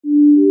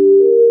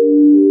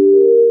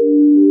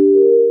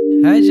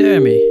Hi,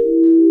 Jeremy.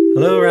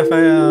 Hello,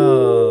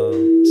 Raphael.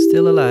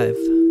 Still alive.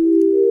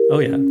 Oh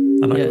yeah, I'm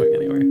not going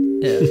anywhere.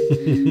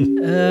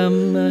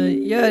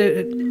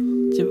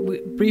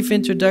 Brief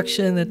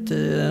introduction that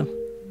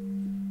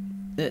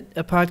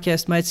a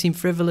podcast might seem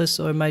frivolous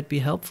or might be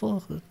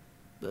helpful.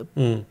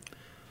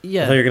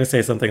 Yeah. I thought you were going to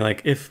say something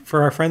like, if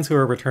for our friends who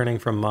are returning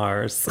from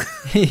Mars.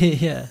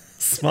 Yeah.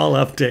 Small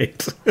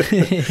update.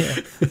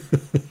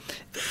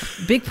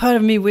 Big part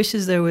of me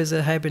wishes there was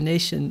a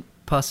hibernation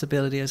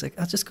possibility. I was like,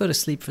 I'll just go to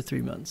sleep for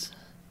 3 months.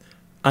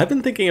 I've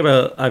been thinking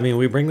about,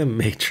 we bring the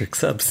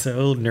Matrix up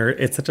so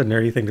it's such a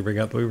nerdy thing to bring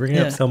up, but we bring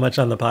it up so much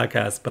on the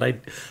podcast. But I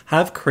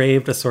have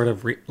craved a sort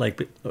of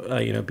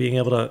being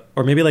able to,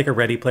 or maybe like a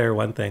Ready Player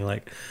One thing,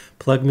 like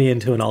plug me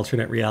into an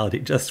alternate reality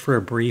just for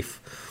a brief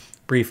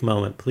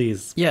moment,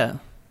 please. Yeah.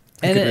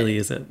 I could really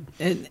use it.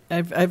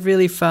 I've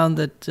really found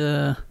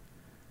that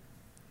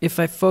if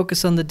I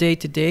focus on the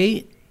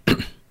day-to-day,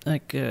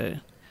 like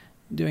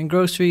doing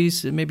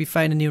groceries, maybe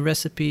find a new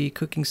recipe,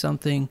 cooking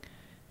something,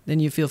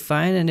 then you feel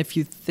fine. And if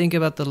you think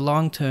about the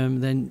long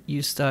term, then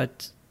you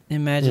start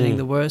imagining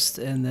the worst.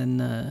 And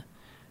then,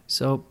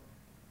 so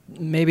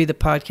maybe the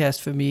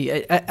podcast for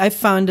me, I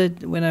found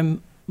it when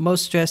I'm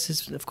most stressed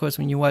is, of course,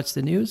 when you watch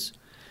the news.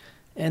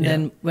 And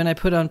then when I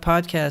put on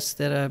podcasts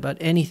that are about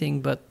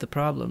anything but the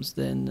problems,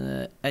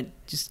 then I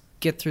just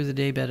get through the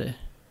day better.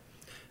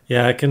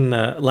 Yeah, I can.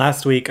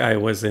 Last week I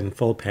was in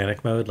full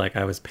panic mode. Like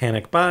I was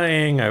panic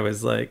buying. I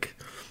was like,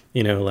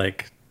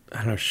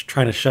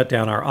 trying to shut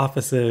down our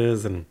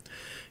offices and,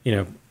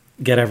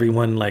 get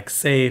everyone like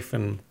safe.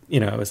 And,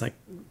 I was like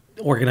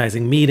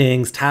organizing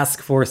meetings,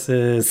 task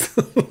forces.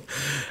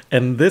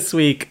 And this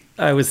week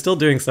I was still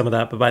doing some of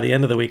that. But by the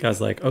end of the week, I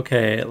was like,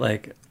 okay,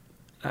 like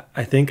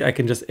I think I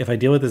can just, if I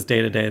deal with this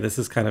day to day, this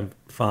is kind of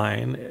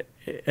fine.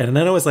 And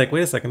then I was like,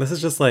 wait a second, this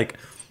is just like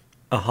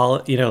a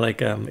holiday,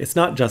 it's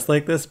not just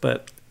like this,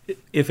 but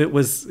if it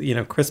was,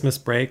 Christmas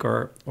break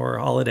or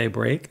holiday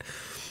break,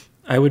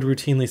 I would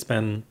routinely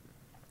spend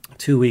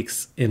 2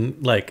 weeks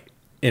in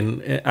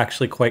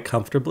actually quite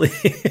comfortably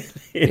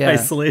in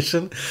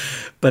isolation.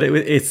 But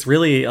it's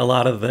really a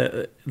lot of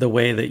the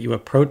way that you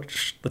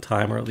approach the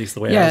time, or at least the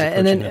way I was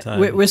approaching the time.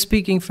 We're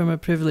speaking from a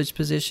privileged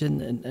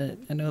position,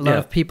 and I know a lot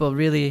of people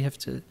really have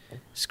to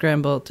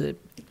scramble to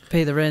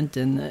pay the rent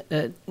and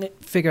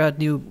figure out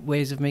new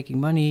ways of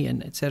making money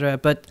and etc.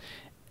 But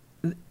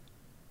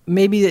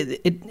maybe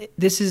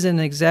this is an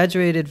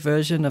exaggerated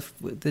version of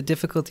the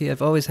difficulty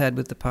I've always had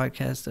with the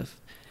podcast of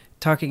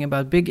talking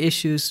about big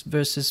issues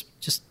versus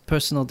just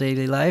personal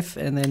daily life,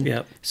 and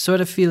then sort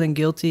of feeling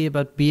guilty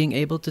about being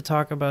able to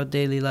talk about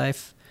daily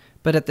life,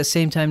 but at the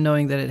same time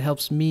knowing that it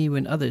helps me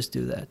when others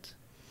do that.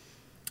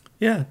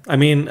 Yeah, I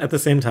mean, at the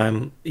same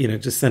time,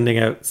 just sending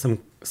out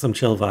some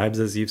chill vibes,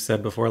 as you've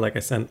said before. Like I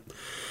sent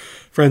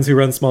friends who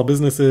run small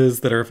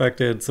businesses that are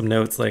affected some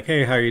notes like,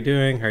 hey, how are you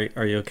doing?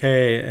 Are you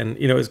okay? And,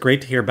 it was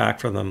great to hear back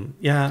from them.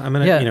 Yeah, I'm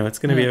going to, it's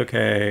going to be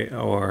okay.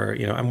 Or,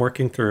 I'm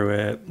working through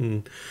it.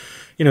 And,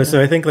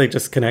 so I think like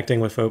just connecting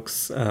with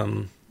folks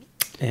and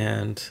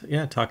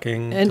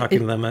talking to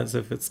them as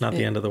if it's not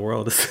the end of the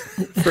world is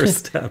the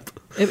first step.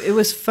 It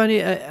was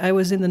funny. I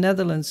was in the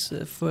Netherlands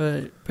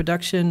for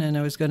production, and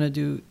I was going to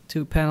do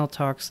 2 panel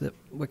talks that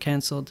were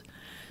canceled.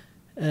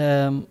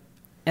 And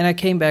I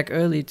came back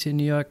early to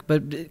New York,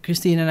 but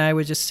Christine and I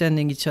were just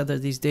sending each other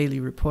these daily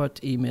report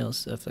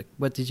emails of like,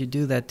 what did you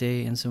do that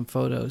day, and some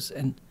photos.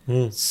 And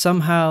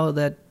somehow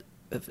that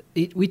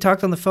we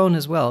talked on the phone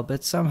as well,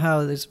 but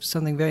somehow there's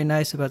something very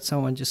nice about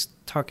someone just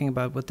talking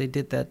about what they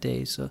did that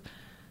day. So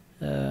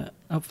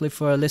hopefully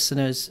for our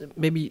listeners,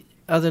 maybe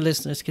other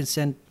listeners can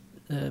send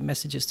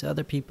messages to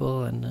other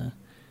people. And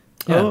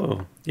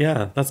Oh,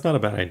 yeah, that's not a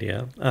bad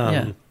idea.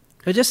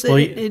 But just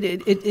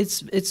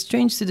it's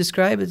strange to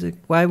describe it. Like,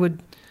 why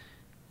would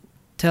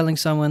telling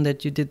someone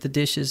that you did the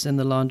dishes and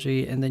the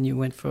laundry and then you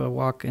went for a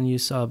walk and you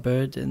saw a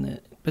bird,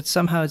 but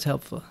somehow it's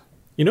helpful.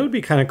 What would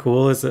be kind of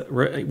cool is that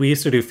we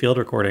used to do field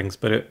recordings,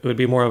 but it would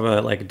be more of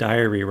a like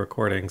diary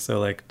recording. So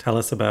like, tell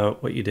us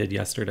about what you did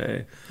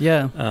yesterday.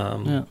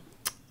 That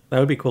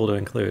would be cool to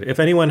include. If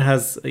anyone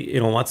has,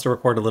 wants to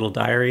record a little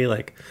diary,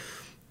 like.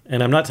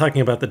 And I'm not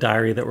talking about the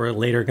diary that we're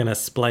later going to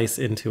splice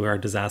into our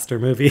disaster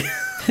movie.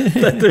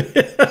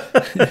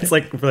 It's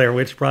like Blair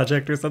Witch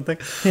Project or something.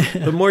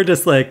 But more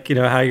just like,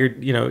 how you're,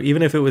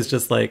 even if it was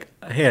just like,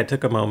 hey, I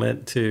took a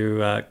moment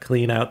to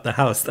clean out the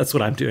house. That's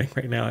what I'm doing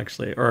right now,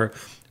 actually. Or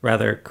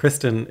rather,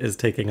 Kristen is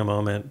taking a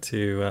moment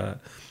to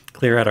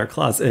clear out our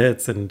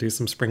closets and do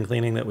some spring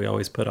cleaning that we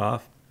always put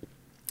off.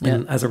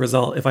 And as a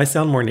result, if I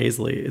sound more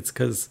nasally, it's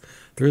because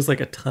there's like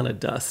a ton of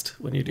dust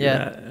when you do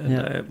that.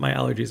 And my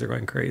allergies are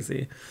going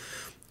crazy.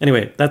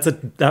 Anyway, that's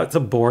a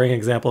boring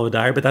example of a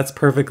diary, but that's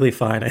perfectly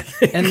fine, I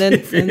think. And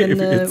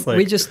then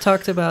we just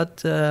talked about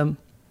the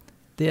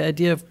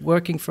idea of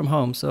working from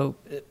home. So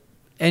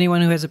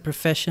anyone who has a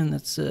profession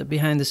that's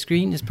behind the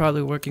screen is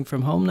probably working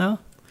from home now.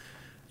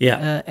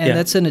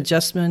 That's an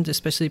adjustment,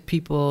 especially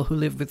people who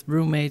live with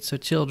roommates or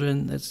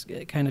children. That's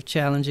kind of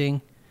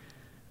challenging.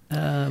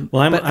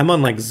 Well, I'm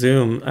on like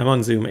Zoom. I'm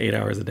on Zoom 8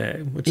 hours a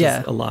day, which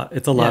Yeah. is a lot.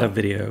 It's a lot of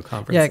video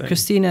conferencing. Yeah,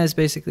 Christina is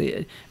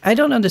basically. I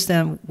don't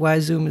understand why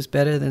Zoom is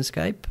better than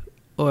Skype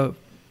or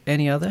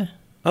any other.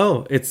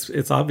 Oh,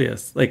 it's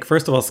obvious. Like,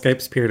 first of all,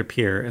 Skype's peer to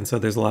peer, and so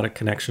there's a lot of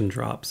connection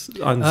drops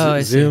on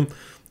I Zoom. see.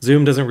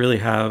 Zoom doesn't really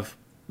have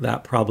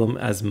that problem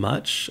as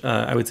much.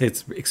 I would say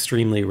it's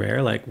extremely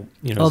rare. Like,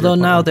 you know, Although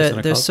now 0.1%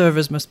 of their calls.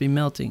 servers must be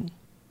melting.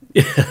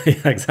 Yeah,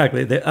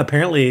 exactly.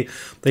 Apparently,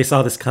 they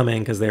saw this coming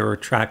because they were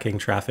tracking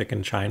traffic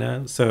in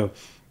China. So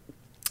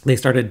they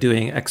started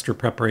doing extra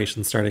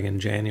preparation starting in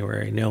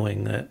January,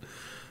 knowing that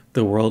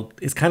the world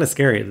is kind of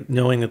scary,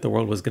 knowing that the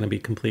world was going to be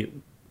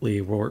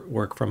completely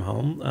work from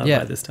home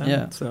by this time.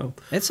 Yeah. So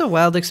It's a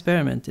wild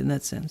experiment in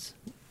that sense.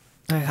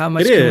 Like, how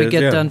much It can we is,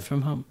 get yeah. done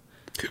from home?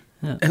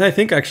 Yeah. And I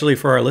think actually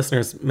for our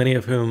listeners, many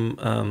of whom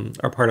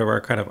are part of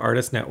our kind of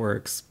artist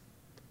networks,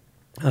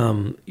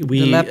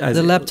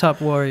 The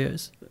laptop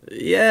warriors.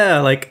 yeah,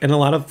 like, and a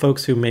lot of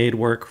folks who made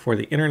work for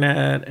the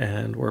internet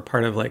and were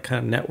part of like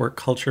kind of network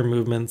culture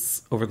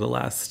movements over the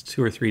last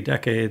 2 or 3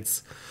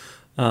 decades.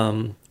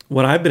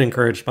 What I've been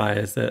encouraged by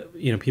is that,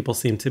 you know, people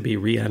seem to be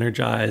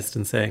re-energized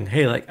and saying,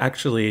 hey, like,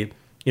 actually,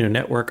 you know,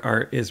 network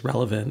art is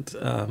relevant,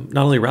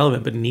 not only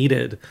relevant, but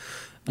needed.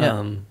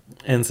 Yeah.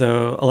 And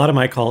so a lot of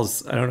my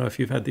calls, I don't know if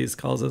you've had these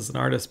calls as an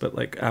artist, but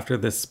like after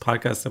this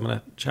podcast, I'm going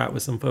to chat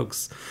with some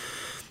folks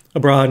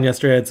abroad. And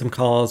yesterday I had some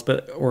calls,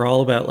 but we're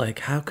all about like,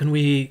 how can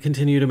we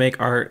continue to make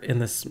art in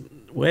this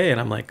way? And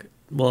I'm like,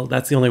 well,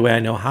 that's the only way I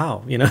know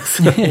how, you know?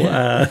 So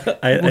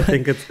I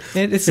think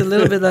It's a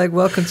little bit like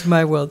welcome to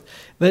my world.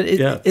 But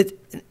Yeah.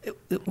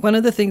 one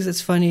of the things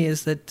that's funny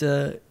is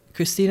that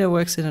Christina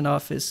works in an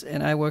office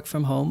and I work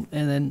from home.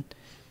 And then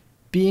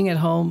being at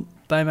home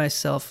by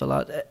myself a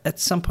lot, at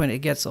some point it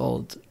gets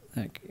old.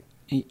 Like,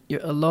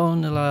 you're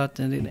alone a lot.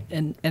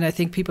 And I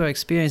think people are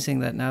experiencing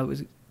that now.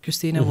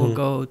 Christina will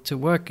go to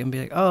work and be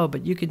like, oh,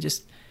 but you can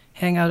just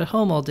hang out at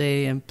home all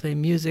day and play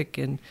music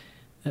and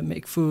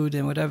make food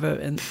and whatever.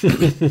 And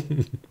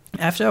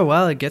after a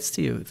while, it gets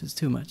to you if it's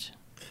too much.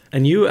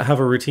 And you have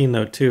a routine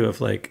though too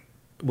of like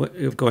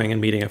of going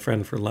and meeting a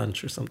friend for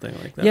lunch or something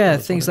like that. Yeah,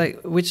 That's things what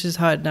like, which is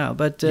hard now.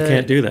 But you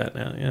can't do that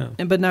now.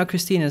 Yeah. But now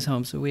Christina's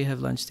home, so we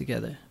have lunch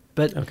together.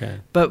 But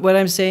Okay. But what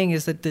I'm saying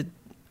is that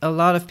a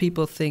lot of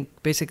people think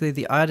basically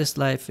the artist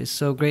life is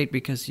so great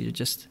because you're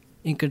just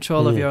in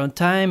control of your own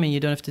time and you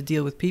don't have to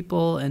deal with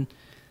people.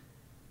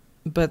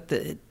 But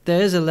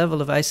there is a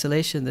level of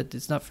isolation that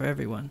it's not for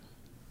everyone.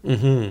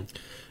 Mm-hmm.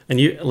 And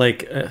you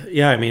like,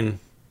 I mean,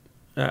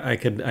 I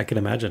could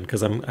imagine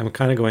because I'm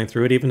kind of going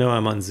through it. Even though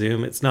I'm on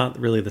Zoom, it's not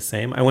really the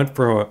same. I went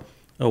for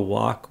a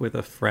walk with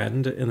a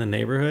friend in the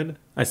neighborhood.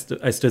 I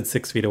stood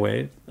 6 feet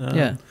away.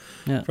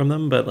 From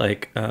them, but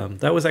like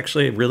that was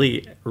actually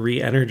really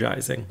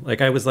re-energizing.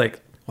 Like I was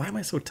like, why am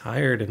I so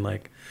tired? And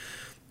like,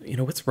 you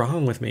know, what's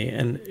wrong with me?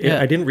 And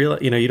I didn't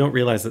realize, you know, you don't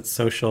realize that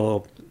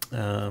social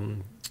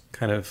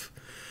kind of,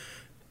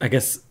 I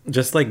guess,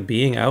 just like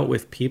being out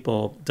with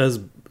people does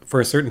for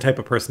a certain type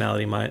of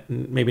personality.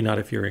 Maybe not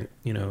if you're,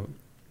 you know,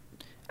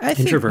 I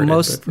think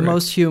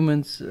most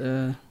humans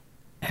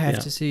have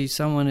to see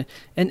someone,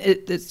 and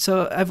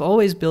so I've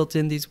always built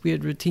in these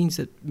weird routines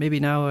that maybe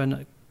now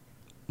are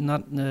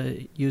not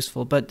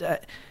useful,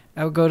 but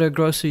I would go to a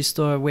grocery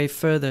store way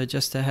further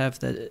just to have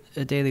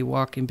a daily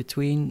walk in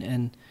between,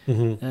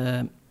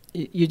 and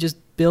you just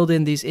build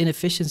in these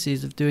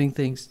inefficiencies of doing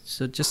things,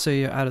 so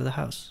you're out of the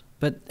house.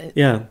 But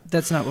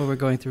that's not what we're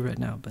going through right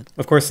now. But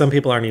of course, some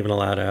people aren't even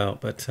allowed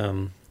out. But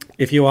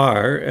if you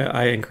are,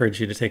 I encourage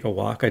you to take a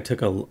walk. I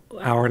took an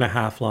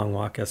hour-and-a-half long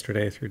walk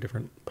yesterday through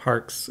different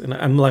parks, and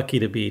I'm lucky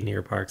to be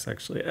near parks.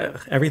 Actually,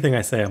 everything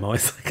I say, I'm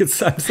always like,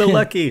 I'm so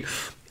lucky.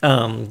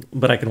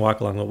 But I can walk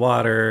along the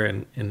water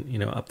and you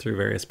know, up through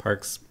various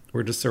parks.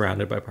 We're just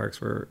surrounded by parks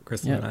where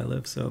Kristen and I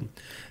live. So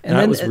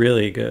that was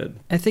really good.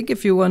 I think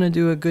if you want to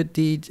do a good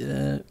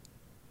deed,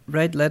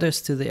 write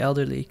letters to the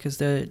elderly because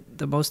they're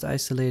the most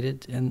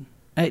isolated. And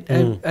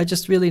I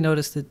just really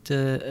noticed that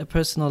a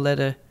personal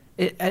letter,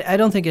 I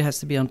don't think it has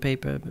to be on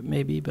paper,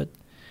 but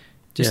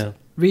just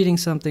reading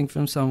something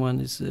from someone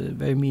is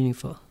very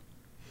meaningful.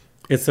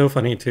 It's so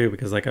funny too,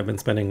 because like I've been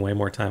spending way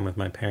more time with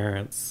my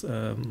parents,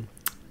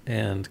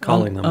 and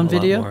calling them on a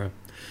video? lot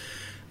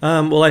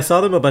more. Well, I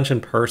saw them a bunch in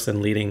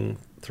person leading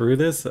through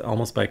this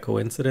almost by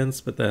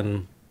coincidence, but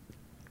then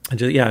I've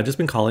just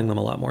been calling them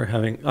a lot more.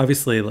 Having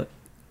obviously,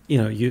 you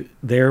know,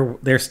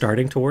 they're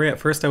starting to worry. At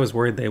first, I was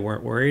worried they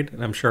weren't worried,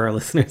 and I'm sure our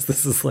listeners,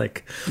 this is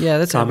like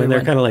that's common. everyone.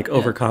 They're kind of like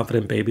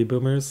overconfident baby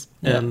boomers,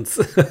 and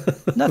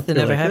nothing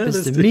ever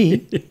happens to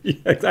me.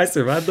 I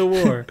survived the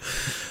war.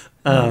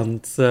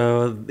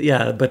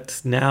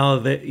 But now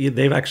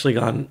they've actually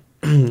gone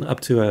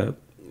up to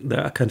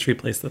a country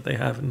place that they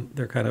have, and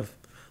they're kind of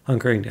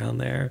hunkering down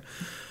there.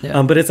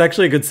 But it's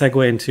actually a good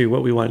segue into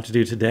what we wanted to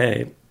do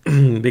today,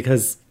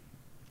 because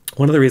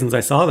one of the reasons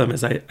I saw them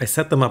is I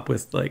set them up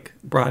with like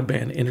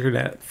broadband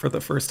internet for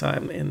the first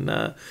time in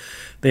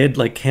they had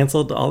like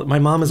canceled all. My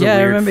mom is a Yeah, I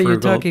weird remember you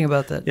frugal- talking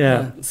about that.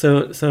 Yeah.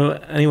 So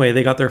anyway,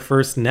 they got their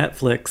first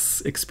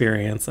Netflix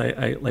experience.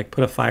 I like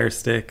put a Fire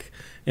Stick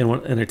in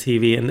a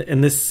TV,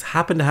 and this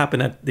happened to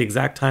happen at the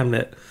exact time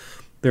that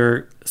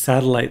their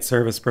satellite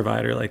service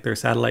provider, like their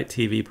satellite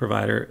TV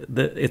provider,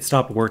 it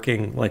stopped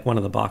working, like one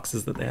of the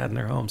boxes that they had in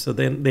their home. So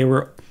then they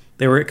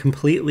were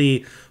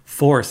completely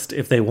forced,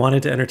 if they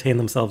wanted to entertain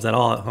themselves at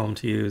all at home,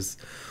 to use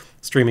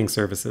streaming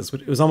services.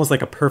 It was almost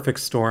like a perfect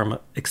storm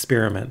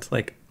experiment.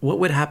 Like, what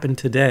would happen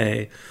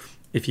today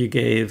if you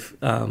gave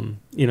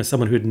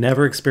someone who had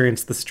never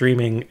experienced the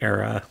streaming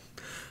era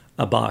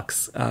a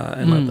box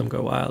and let them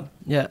go wild?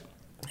 Yeah.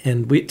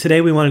 And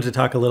today we wanted to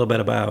talk a little bit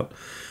about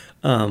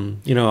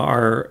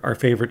our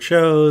favorite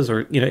shows,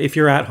 or if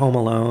you're at home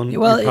alone,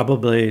 Well, you're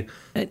probably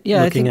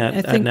looking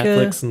at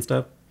Netflix and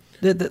stuff.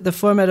 The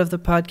format of the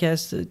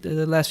podcast,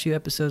 the last few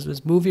episodes,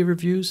 was movie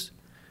reviews.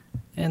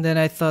 And then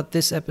I thought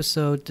this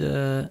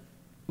episode,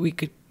 we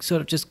could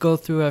sort of just go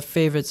through our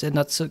favorites and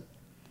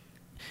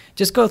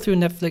just go through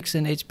Netflix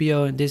and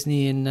HBO and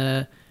Disney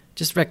and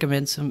just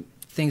recommend some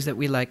things that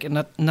we like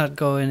and not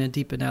go in a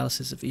deep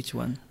analysis of each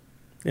one.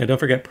 Yeah, don't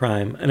forget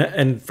Prime.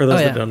 And for those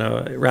that don't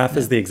know, Raph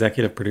is the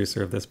executive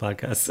producer of this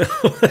podcast. So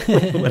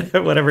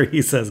whatever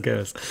he says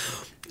goes.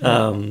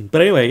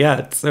 But anyway,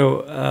 yeah.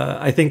 So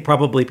I think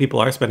probably people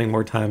are spending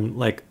more time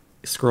like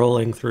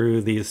scrolling through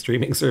these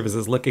streaming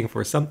services looking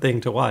for something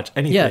to watch,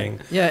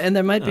 anything. Yeah, and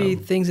there might be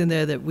things in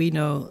there that we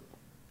know,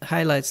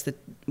 highlights that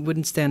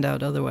wouldn't stand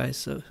out otherwise.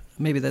 So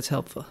maybe that's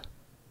helpful.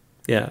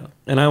 Yeah,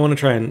 and I want to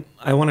try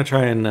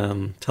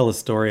and tell a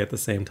story at the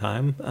same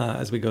time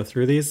as we go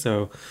through these.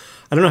 So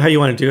I don't know how you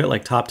want to do it,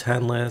 like top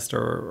 10 list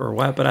or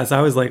what. But as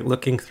I was like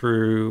looking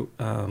through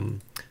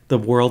the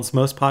world's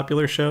most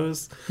popular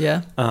shows,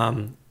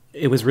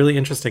 it was really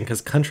interesting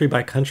because country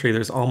by country,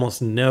 there's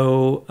almost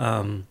no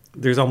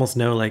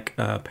like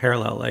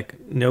parallel. Like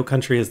no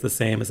country is the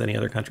same as any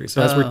other country.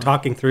 So as we're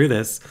talking through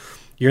this,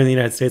 you're in the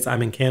United States,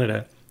 I'm in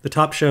Canada. The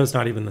top show is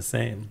not even the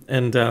same.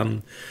 And,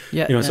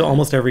 so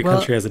almost every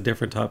country has a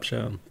different top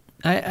show.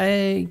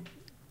 I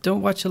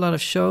don't watch a lot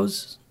of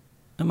shows,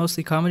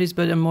 mostly comedies,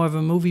 but I'm more of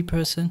a movie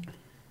person.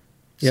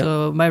 Yeah.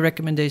 So my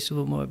recommendation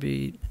will more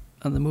be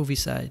on the movie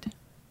side.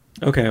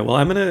 Okay, well,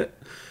 I'm gonna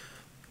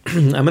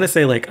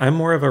say, like, I'm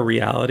more of a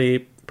reality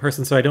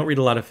person, so I don't read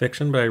a lot of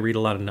fiction, but I read a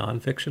lot of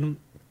nonfiction.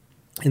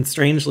 And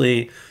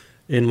strangely,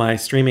 in my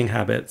streaming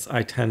habits,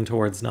 I tend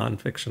towards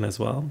nonfiction as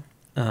well.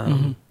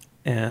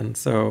 And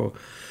so,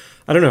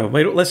 I don't know.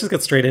 Let's just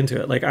get straight into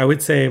it. Like, I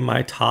would say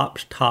my top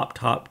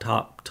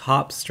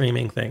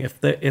streaming thing,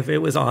 if it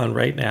was on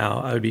right now,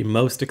 I would be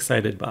most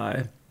excited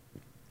by,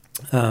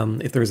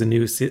 if there was a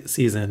new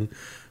season,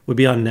 would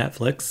be on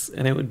Netflix,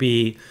 and it would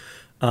be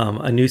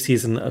a new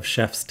season of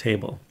Chef's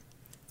Table.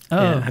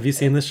 Oh, yeah. Have you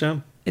seen this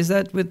show? Is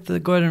that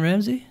with Gordon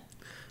Ramsay?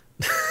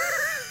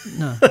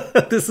 No.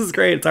 This is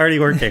great. It's already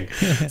working.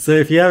 So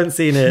if you haven't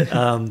seen it,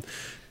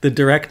 the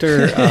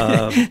director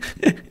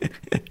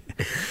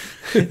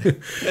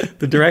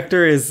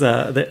is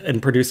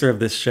and producer of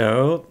this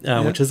show,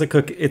 which is a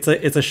cook. It's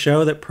a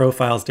show that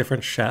profiles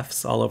different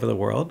chefs all over the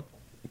world,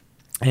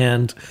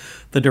 and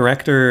the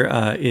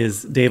director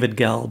is David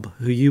Gelb,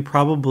 who you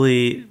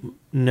probably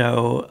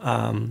know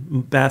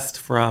best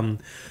from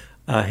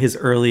his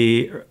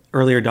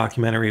earlier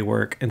documentary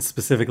work, and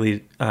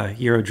specifically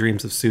Jiro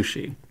Dreams of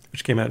Sushi,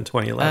 which came out in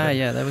 2011.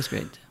 Yeah, that was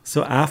great.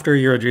 So after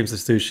Jiro Dreams of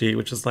Sushi,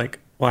 which is like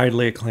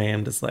widely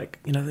acclaimed as like,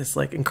 this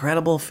like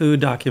incredible food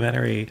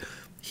documentary,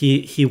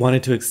 he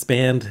wanted to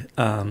expand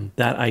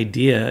that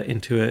idea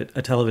into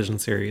a television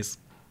series.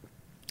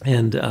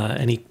 And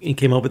he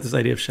came up with this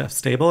idea of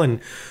Chef's Table,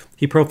 and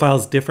he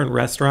profiles different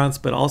restaurants,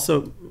 but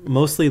also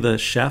mostly the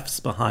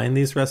chefs behind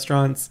these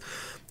restaurants,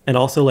 and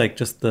also like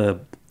just the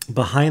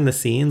behind the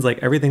scenes, like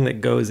everything that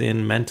goes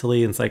in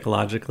mentally and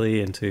psychologically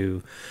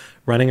into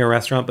running a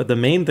restaurant. But the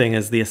main thing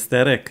is the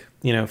aesthetic,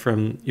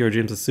 from Jiro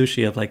Dreams of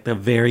Sushi, of like the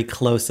very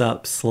close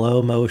up,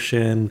 slow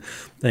motion,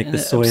 like and the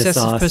soy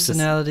sauce.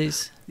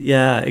 Personalities.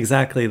 Yeah,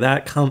 exactly.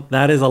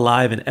 That is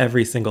alive in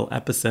every single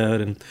episode,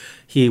 and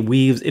he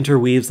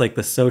interweaves like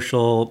the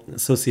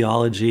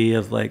sociology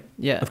of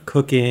of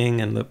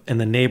cooking and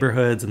the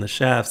neighborhoods and the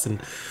chefs,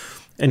 and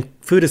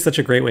food is such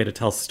a great way to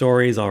tell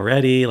stories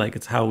already. Like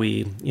it's how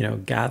we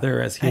gather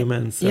as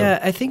humans.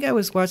 I think I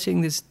was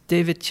watching this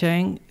David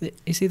Chang.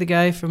 Is he the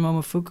guy from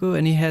Momofuku?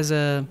 And he has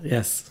a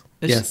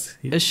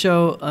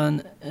show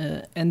on,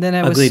 and then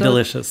I was Ugly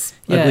Delicious.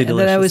 Yeah, Ugly and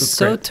Delicious. then I was it's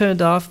so great.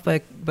 turned off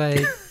by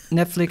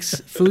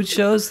Netflix food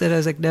shows that I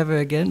was like, never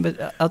again.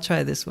 But I'll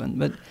try this one.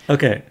 But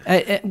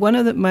okay, one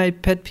of my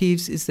pet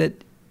peeves is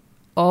that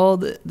all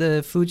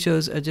the food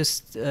shows are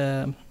just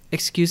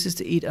excuses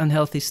to eat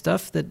unhealthy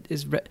stuff that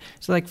is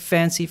so like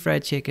fancy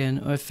fried chicken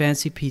or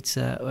fancy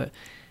pizza,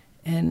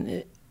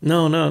 and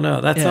No, no,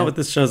 no. That's Yeah. not what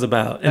this show's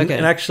about. And, Okay.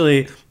 and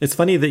actually, it's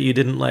funny that you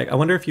didn't like. I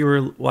wonder if you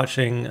were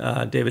watching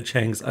David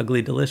Chang's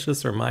Ugly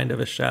Delicious or Mind of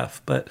a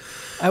Chef. But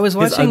I was his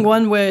watching ug-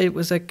 one where it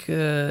was like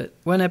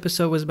one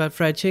episode was about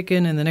fried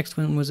chicken, and the next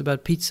one was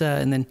about pizza,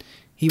 and then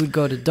he would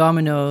go to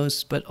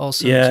Domino's, but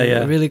also Yeah, to yeah.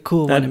 a really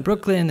cool That- one in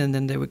Brooklyn, and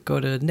then they would go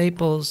to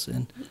Naples,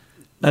 and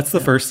That's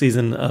the first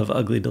season of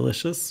Ugly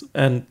Delicious,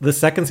 and the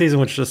second season,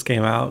 which just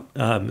came out,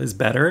 is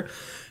better.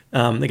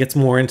 It gets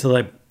more into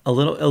like a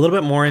little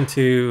bit more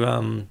into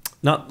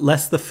not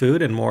less the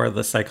food and more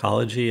the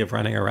psychology of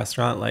running a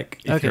restaurant. Like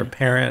if Okay. you're a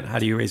parent, how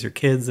do you raise your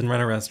kids and run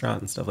a restaurant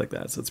and stuff like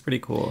that. So it's pretty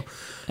cool.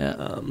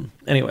 yeah,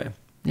 Anyway,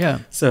 yeah.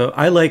 so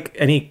I like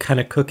any kind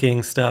of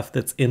cooking stuff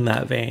that's in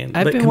that vein.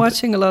 I've But been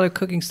watching a lot of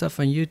cooking stuff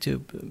on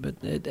YouTube, but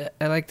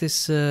I like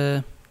this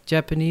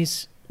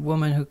Japanese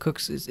woman who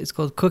cooks. It's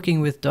called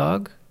Cooking with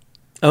Dog.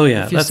 Oh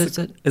yeah, If you search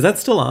it. is that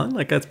still on?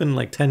 Like that's been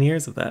like 10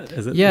 years of that.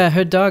 Is it? Yeah,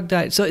 her dog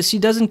died, so she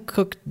doesn't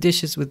cook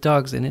dishes with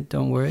dogs in it.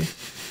 Don't worry.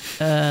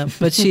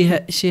 But she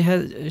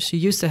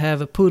used to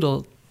have a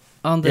poodle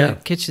on the Yeah.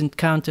 kitchen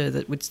counter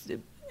that would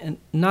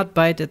not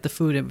bite at the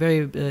food. A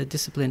very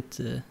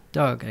disciplined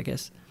dog, I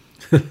guess.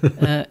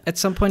 At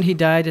some point, he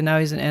died, and now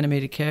he's an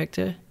animated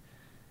character.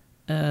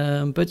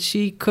 But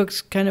she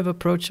cooks kind of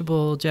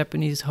approachable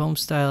Japanese home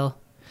style.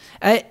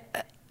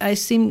 I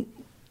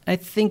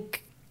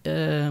think.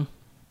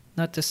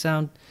 Not to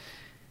sound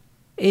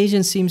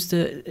Asian seems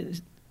to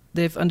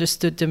they've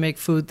understood to make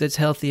food that's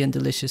healthy and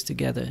delicious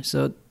together.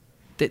 So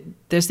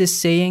there's this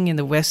saying in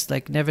the West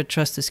like never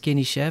trust a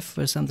skinny chef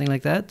or something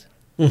like that.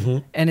 Mm-hmm.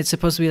 And it's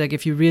supposed to be like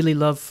if you really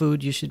love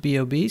food you should be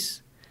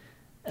obese.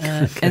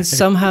 And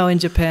somehow in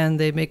Japan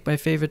they make my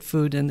favorite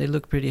food and they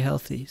look pretty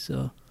healthy.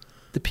 So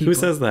the people Who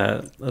says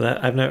that?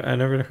 I've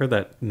never heard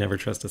that. Never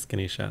trust a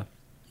skinny chef.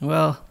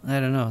 Well, I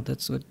don't know.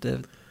 That's what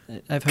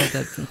I've heard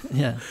that.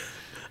 Yeah.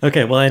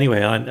 Okay. Well,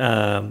 anyway, on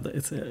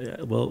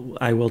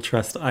I will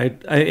trust.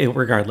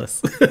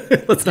 Regardless.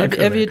 Let's not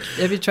go Have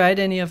there. you tried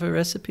any of her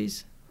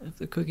recipes of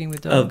the Cooking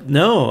with Dog?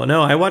 No.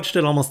 I watched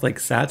it almost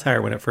like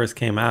satire when it first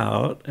came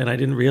out, and I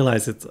didn't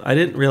realize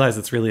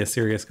it's really a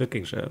serious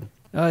cooking show.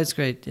 Oh, it's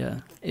great.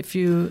 Yeah. If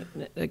you,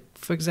 like,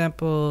 for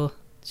example,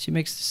 she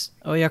makes this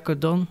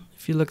oyakodon.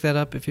 If you look that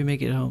up, if you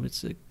make it at home,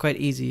 it's quite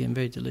easy and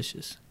very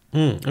delicious.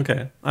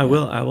 Okay. I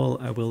will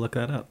look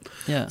that up.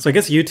 Yeah. So I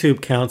guess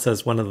YouTube counts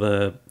as one of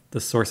the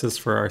sources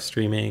for our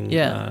streaming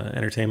Yeah.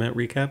 entertainment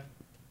recap.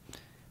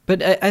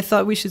 But I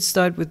thought we should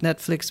start with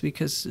Netflix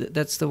because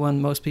that's the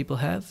one most people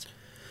have.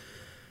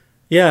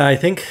 Yeah, I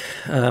think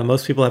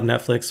most people have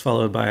Netflix,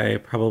 followed by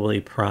probably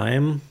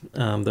Prime,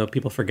 though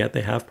people forget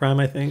they have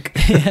Prime, I think.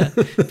 Yeah.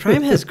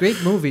 Prime has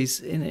great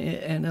movies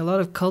and a lot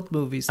of cult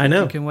movies that I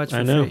know, you can watch for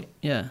I know. free.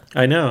 Yeah.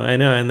 I know,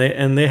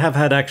 and they have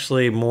had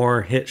actually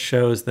more hit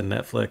shows than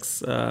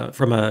Netflix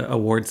from a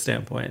award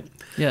standpoint,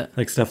 Yeah.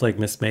 like stuff like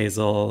Miss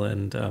Maisel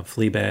and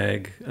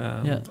Fleabag,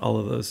 Yeah. all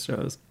of those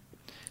shows.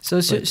 So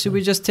should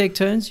we just take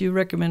turns? You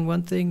recommend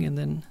one thing and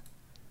then...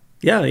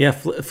 Yeah,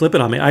 flip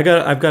it on me. I've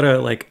got to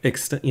like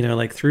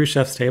like through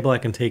Chef's Table. I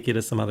can take you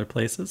to some other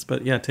places,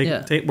 but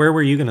take. Where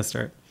were you going to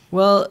start?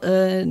 Well,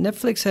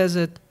 Netflix has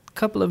a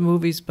couple of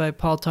movies by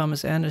Paul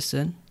Thomas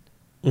Anderson.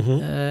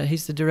 Mm-hmm.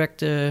 He's the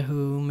director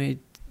who made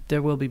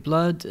There Will Be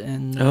Blood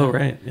and Oh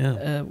right,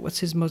 yeah. what's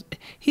his most?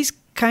 He's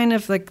kind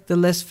of like the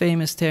less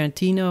famous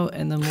Tarantino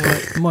and the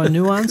more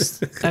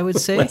nuanced, I would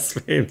say. Less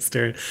famous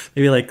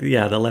maybe like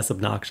the less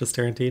obnoxious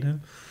Tarantino.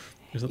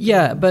 Or something.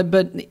 Yeah,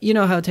 but you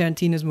know how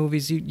Tarantino's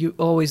movies, you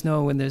always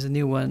know when there's a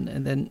new one,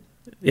 and then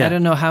I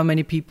don't know how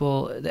many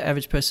people, the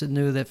average person,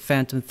 knew that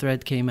Phantom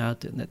Thread came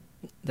out and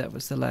that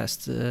was the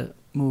last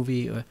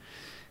movie.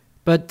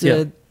 But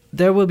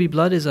There Will Be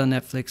Blood is on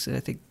Netflix. I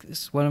think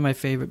it's one of my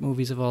favorite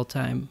movies of all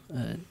time.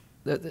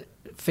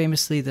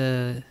 Famously,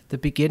 the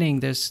beginning,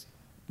 there's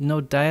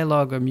no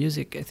dialogue or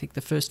music. I think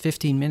the first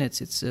 15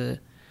 minutes, it's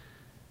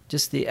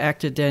just the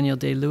actor Daniel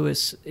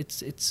Day-Lewis.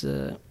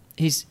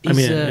 He's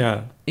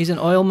an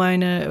oil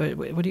miner.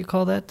 What do you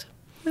call that?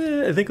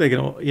 I think like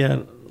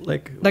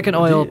an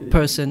oil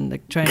person,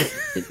 like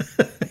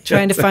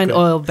trying to find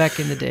oil back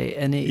in the day.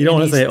 And you don't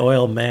want to say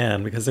oil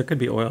man because there could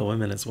be oil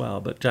women as well.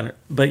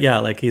 But yeah,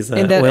 like he's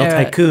an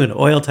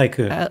oil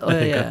tycoon.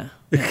 Yeah.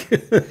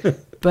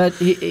 But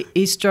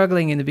he's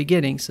struggling in the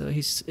beginning, so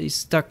he's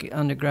stuck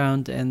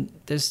underground, and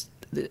there's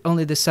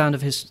only the sound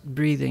of his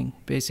breathing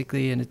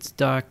basically, and it's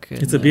dark.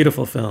 And, it's a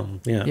beautiful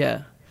film. Yeah.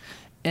 Yeah.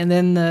 And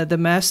then The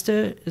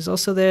Master is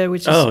also there,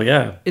 which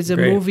is a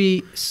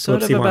movie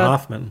sort of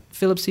about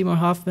Philip Seymour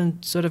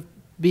Hoffman sort of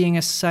being a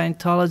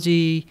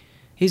Scientology.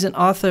 He's an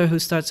author who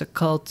starts a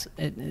cult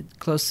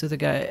close to the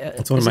guy.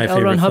 It's one of my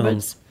favorite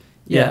films.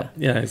 Yeah,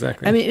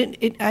 exactly. I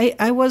mean,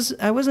 I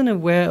wasn't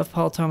aware of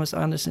Paul Thomas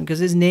Anderson because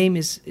his name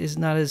is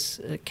not as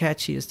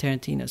catchy as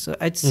Tarantino. So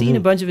I'd seen a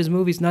bunch of his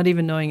movies, not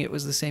even knowing it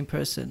was the same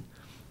person.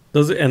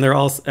 They're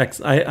all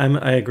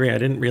I agree. I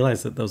didn't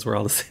realize that those were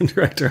all the same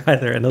director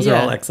either, and those are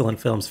all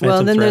excellent films.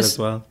 Phantom Thread as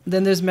well.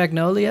 Then there's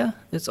Magnolia.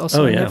 It's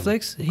also on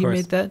Netflix. He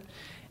made that,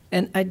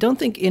 and I don't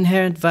think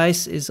Inherent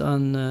Vice is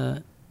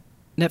on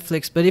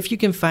Netflix, but if you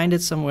can find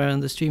it somewhere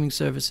on the streaming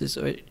services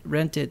or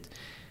rent it,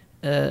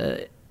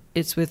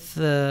 it's with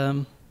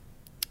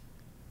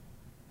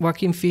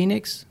Joaquin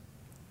Phoenix.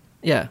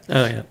 Yeah.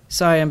 Oh yeah.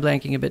 Sorry, I'm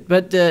blanking a bit,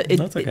 but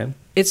That's okay.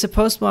 it's a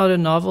postmodern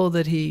novel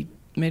that he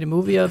made a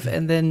movie of,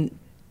 and then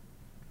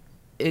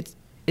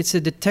it's a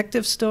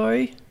detective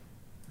story,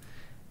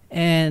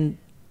 and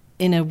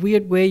in a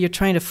weird way, you're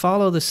trying to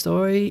follow the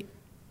story,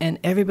 and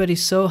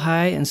everybody's so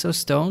high and so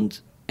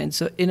stoned, and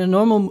so in a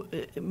normal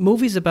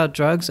movies about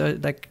drugs are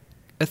like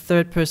a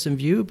third-person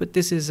view, but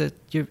this is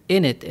you're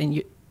in it,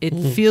 and it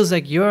feels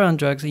like you're on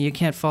drugs, and you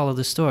can't follow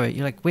the story.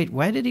 You're like, wait,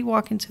 why did he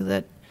walk into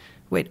that?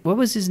 Wait, what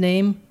was his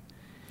name?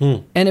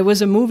 And it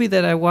was a movie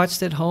that I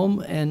watched at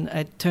home, and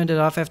I turned it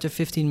off after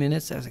 15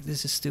 minutes. I was like,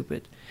 this is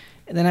stupid.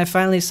 And then I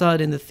finally saw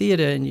it in the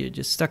theater, and you're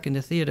just stuck in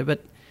the theater.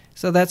 But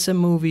so that's a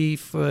movie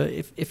for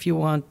if you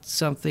want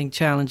something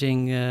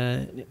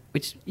challenging,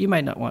 which you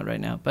might not want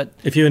right now. But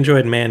if you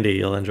enjoyed Mandy,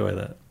 you'll enjoy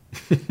that.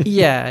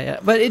 yeah.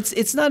 But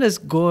it's not as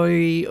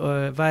gory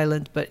or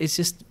violent, but it's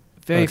just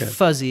very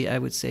fuzzy, I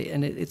would say.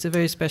 And it's a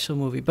very special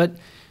movie. But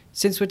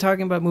since we're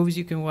talking about movies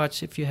you can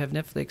watch if you have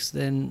Netflix,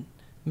 then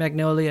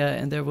Magnolia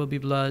and There Will Be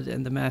Blood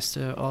and The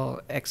Master, all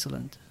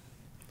excellent.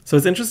 So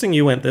it's interesting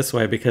you went this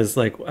way, because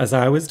like as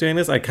I was doing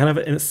this, I kind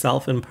of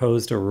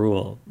self-imposed a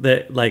rule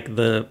that like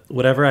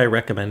whatever I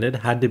recommended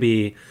had to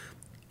be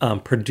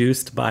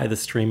produced by the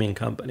streaming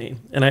company,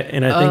 and I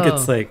think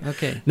it's like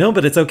no,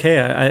 but it's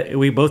okay.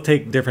 We both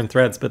take different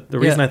threads, but the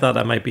reason I thought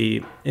that might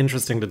be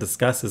interesting to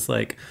discuss is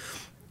like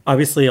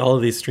obviously all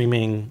of these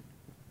streaming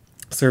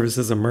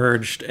services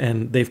emerged,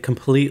 and they've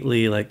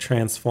completely like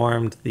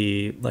transformed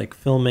the like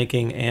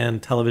filmmaking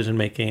and television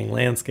making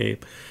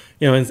landscape.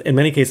 You know, in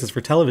many cases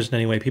for television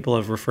anyway, people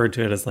have referred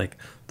to it as like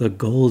the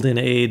golden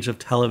age of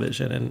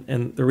television,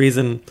 and the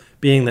reason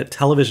being that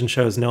television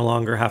shows no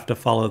longer have to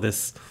follow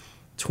this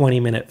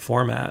 20-minute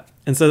format.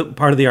 And so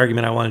part of the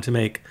argument I wanted to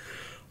make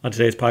on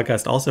today's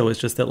podcast also is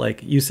just that,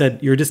 like you said,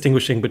 you're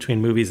distinguishing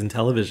between movies and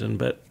television,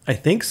 but I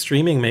think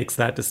streaming makes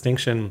that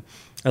distinction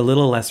a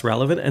little less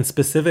relevant, and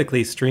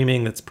specifically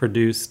streaming that's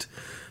produced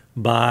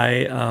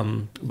by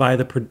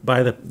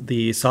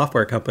the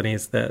software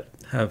companies that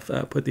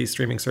have put these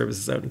streaming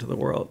services out into the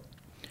world.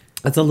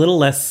 It's a little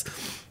less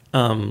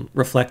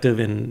reflective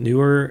in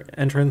newer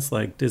entrants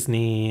like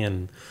Disney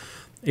and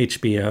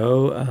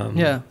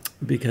HBO.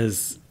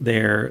 Because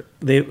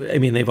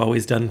they've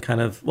always done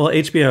kind of, well,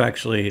 HBO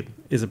actually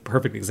is a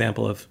perfect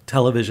example of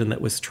television that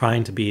was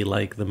trying to be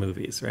like the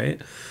movies,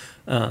 right?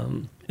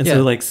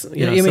 So like,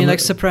 you mean like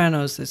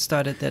Sopranos that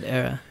started that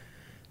era?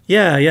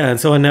 Yeah. And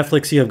so on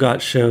Netflix, you have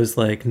got shows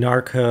like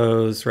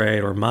Narcos,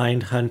 right? Or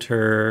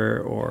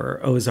Mindhunter or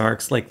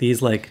Ozarks, like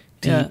these like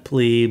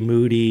deeply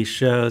moody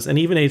shows. And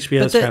even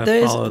HBO is trying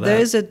to follow that. There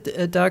is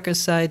a darker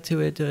side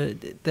to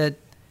it that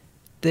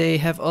they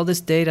have all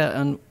this data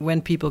on when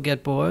people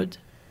get bored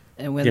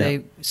and when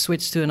they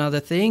switch to another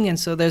thing. And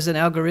so there's an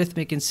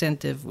algorithmic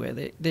incentive where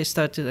they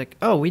start to like,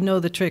 oh, we know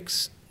the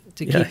tricks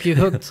to keep you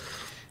hooked.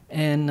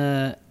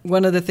 And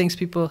one of the things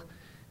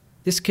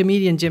this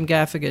comedian Jim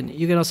Gaffigan,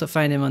 you can also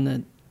find him on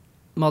the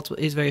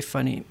multiple, he's very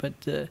funny, but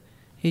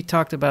he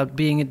talked about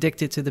being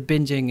addicted to the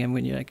binging, and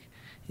when you're like,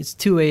 it's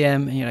 2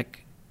 a.m. and you're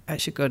like, I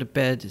should go to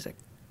bed, it's like,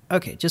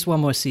 okay, just one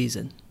more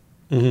season.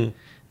 Mm-hmm.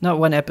 Not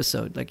one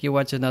episode, like you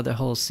watch another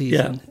whole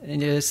season. Yeah.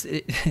 And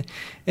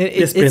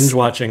it's binge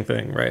watching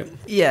thing, right?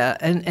 Yeah,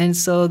 and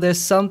so there's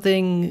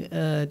something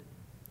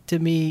to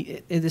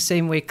me in the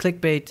same way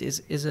clickbait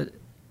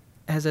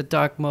has a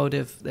dark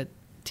motive, that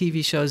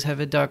TV shows have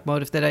a dark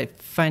motive that I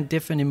find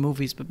different in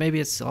movies, but maybe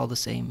it's all the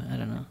same. I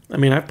don't know. I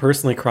mean, I've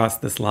personally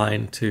crossed this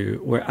line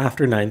to where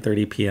after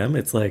 9:30 p.m.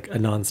 it's like a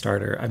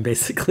non-starter. I'm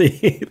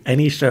basically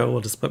any show will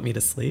just put me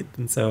to sleep,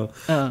 and so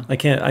I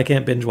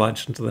can't binge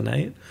watch into the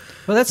night.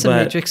 Well, that's a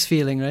Matrix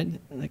feeling,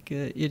 right? Like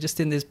you're just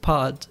in this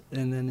pod,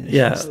 and then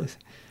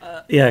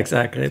yeah,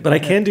 exactly. But I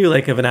can do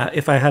like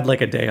if I had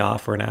like a day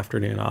off or an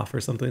afternoon off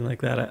or something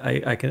like that.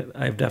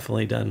 I've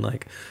definitely done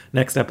like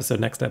next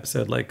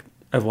episode. Like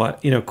I've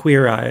watched,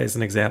 Queer Eye as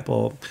an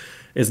example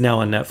is now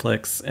on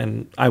Netflix,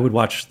 and I would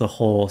watch the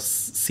whole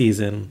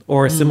season.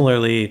 Or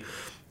similarly,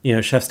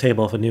 Chef's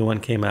Table, if a new one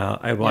came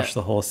out, I'd watch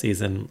the whole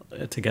season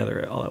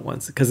together all at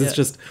once, because it's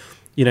just,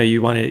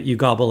 you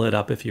gobble it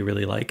up if you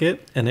really like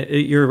it. And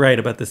you're right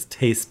about this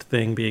taste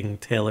thing being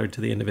tailored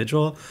to the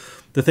individual.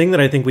 The thing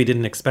that I think we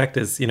didn't expect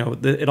is,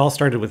 it all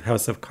started with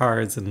House of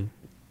Cards, and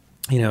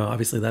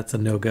obviously that's a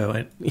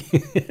no-go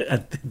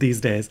these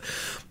days.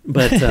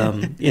 But,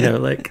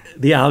 like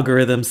the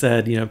algorithm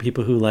said,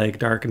 people who like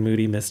dark and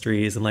moody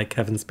mysteries and like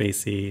Kevin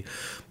Spacey,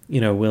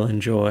 will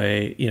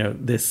enjoy,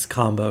 this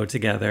combo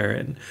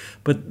together.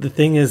 But the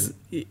thing is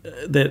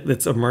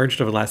that's emerged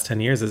over the last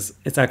 10 years is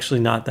it's actually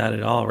not that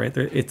at all, right?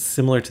 It's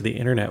similar to the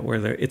internet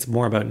where it's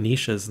more about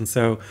niches. And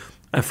so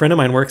a friend of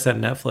mine works at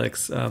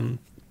Netflix,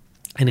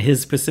 and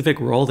his specific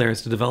role there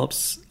is to develop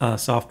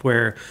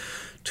software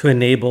to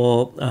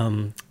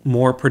enable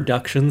more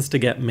productions to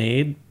get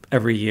made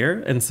every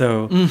year. And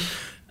so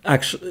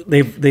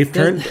actually they've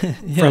turned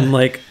from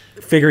like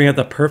figuring out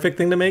the perfect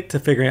thing to make to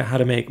figuring out how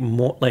to make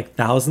more, like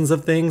thousands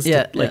of things,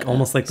 to, like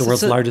almost like the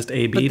world's largest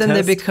A/B test. But then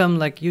test. they become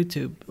like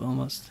YouTube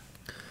almost.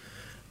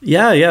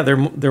 Yeah,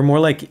 they're more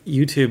like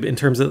YouTube in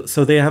terms of,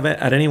 so they have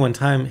at any one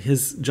time,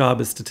 his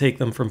job is to take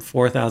them from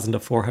 4,000 to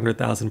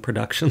 400,000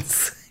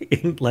 productions.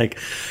 Like,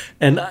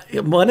 and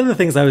one of the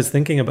things I was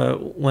thinking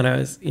about when I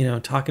was,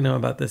 talking to him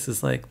about this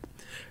is like,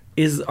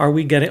 are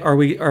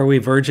we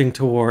verging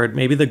toward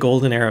maybe the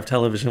golden era of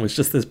television was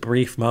just this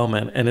brief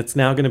moment, and it's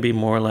now going to be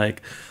more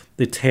like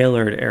the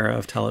tailored era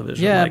of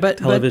television, like but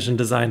television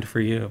designed for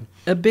you.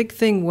 A big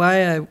thing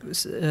why I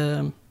was,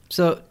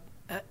 so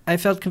I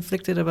felt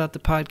conflicted about the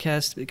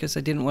podcast because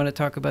I didn't want to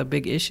talk about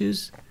big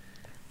issues.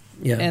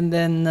 Yeah. And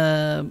then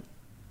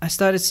I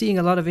started seeing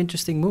a lot of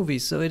interesting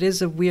movies. So it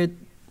is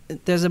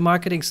there's a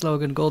marketing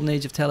slogan, Golden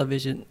Age of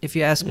Television. If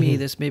you ask me,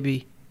 there's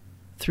maybe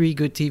 3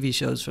 good TV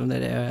shows from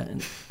that era.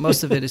 And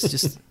most of it is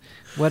just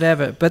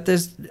whatever. But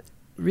there's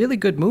really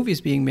good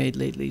movies being made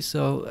lately.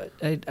 So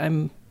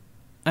I'm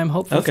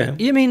hopeful. Okay.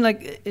 You mean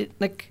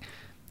like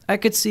I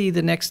could see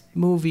the next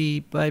movie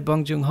by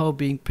Bong Joon-ho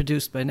being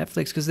produced by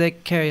Netflix because they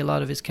carry a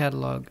lot of his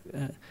catalog.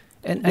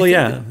 And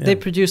they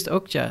produced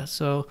Okja,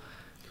 so...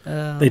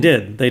 They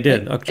did.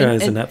 Okja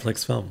is a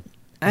Netflix film.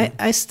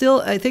 I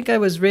think I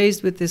was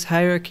raised with this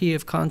hierarchy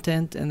of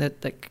content, and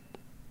that like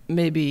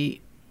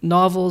maybe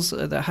novels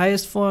are the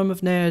highest form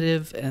of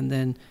narrative, and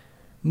then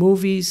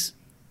movies,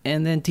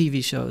 and then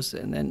TV shows,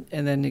 and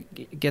then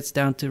it gets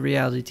down to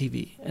reality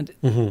TV. And,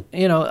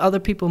 other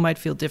people might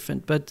feel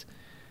different, but...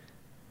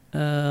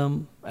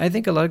 I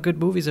think a lot of good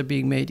movies are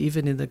being made,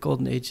 even in the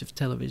golden age of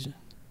television.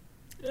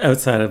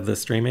 Outside of the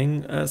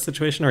streaming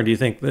situation, or do you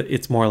think that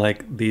it's more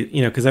like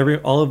because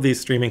all of these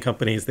streaming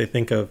companies, they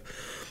think of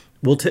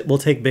we'll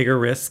take bigger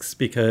risks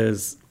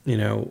because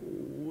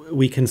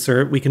we can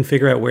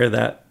figure out where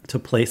to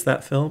place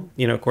that film,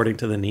 according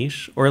to the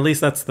niche, or at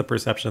least that's the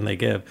perception they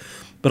give.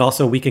 But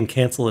also we can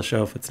cancel a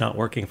show if it's not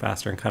working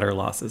faster and cut our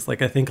losses.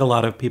 Like I think a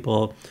lot of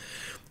people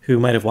who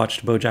might have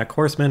watched BoJack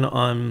Horseman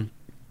on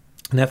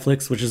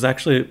Netflix, which is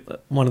actually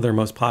one of their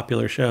most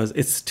popular shows.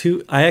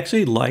 I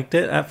actually liked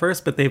it at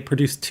first, but they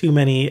produced too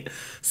many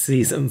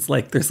seasons.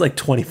 Like there's like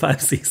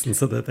 25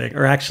 seasons of the thing.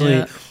 Or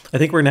actually, I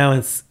think we're now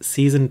in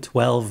season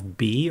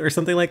 12B or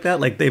something like that.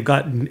 Like they've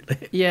got,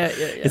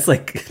 it's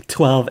like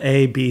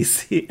 12A, B,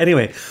 C.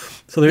 Anyway,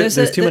 so there's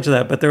too much of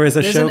that. But there was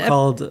a show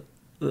called...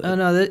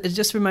 it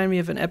just reminded me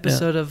of an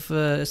episode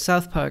of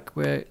South Park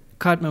where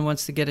Cartman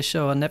wants to get a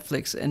show on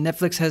Netflix. And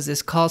Netflix has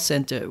this call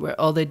center where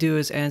all they do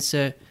is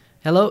answer...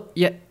 Hello?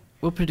 Yeah,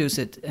 we'll produce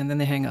it. And then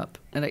they hang up.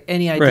 And like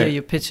any idea,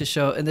 you pitch a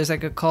show, and there's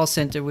like a call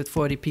center with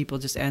 40 people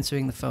just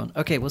answering the phone.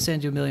 Okay, we'll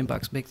send you $1 million,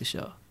 make the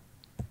show.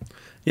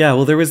 Yeah,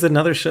 well, there was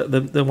another show.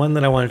 The one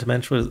that I wanted to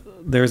mention was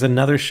there's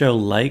another show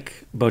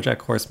like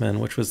BoJack Horseman,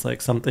 which was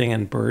like something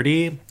and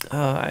Birdie.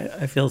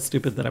 I feel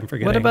stupid that I'm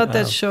forgetting. What about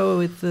that show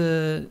with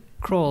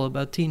Kroll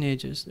about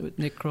teenagers, with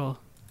Nick Kroll?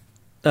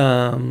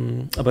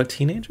 About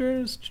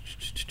teenagers?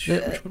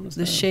 Which one was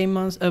that? Shame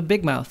Monster?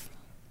 Big Mouth.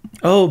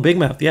 Oh, Big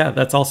Mouth. Yeah,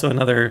 that's also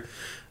another,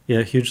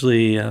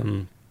 hugely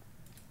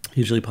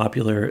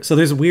popular. So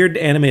there's weird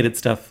animated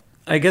stuff.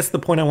 I guess the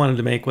point I wanted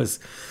to make was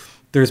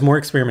there's more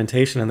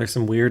experimentation and there's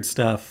some weird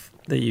stuff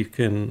that you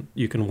can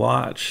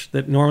watch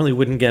that normally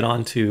wouldn't get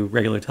onto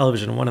regular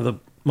television. One of the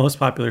most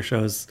popular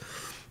shows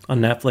on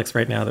Netflix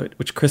right now,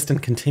 which Kristen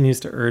continues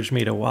to urge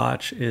me to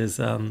watch, is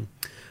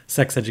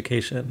Sex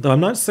Education. Though I'm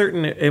not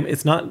certain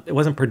it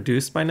wasn't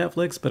produced by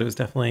Netflix, but it was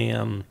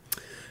definitely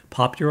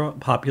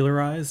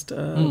popularized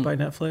by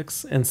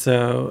Netflix. And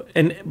so,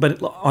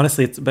 but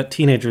honestly, it's about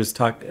teenagers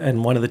talk,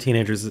 and one of the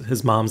teenagers,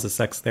 his mom's a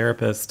sex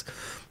therapist,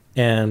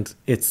 and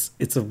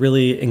it's a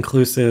really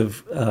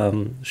inclusive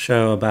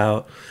show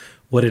about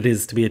what it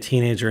is to be a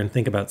teenager and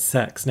think about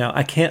sex. Now,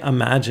 I can't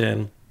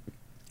imagine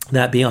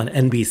that be on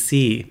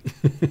NBC,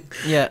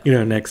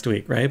 next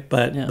week, right?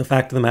 But the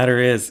fact of the matter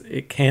is,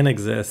 it can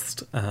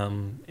exist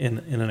in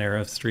an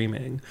era of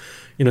streaming.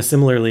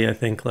 Similarly, I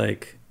think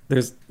like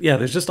there's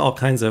just all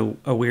kinds of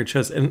weird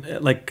shows, and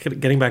like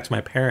getting back to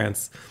my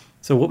parents.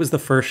 So, what was the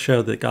first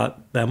show that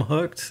got them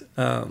hooked?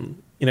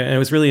 And it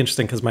was really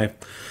interesting because my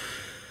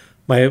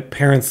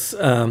parents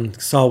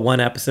saw one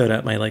episode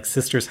at my like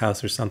sister's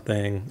house or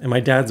something, and my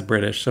dad's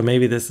British, so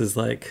maybe this is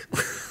like,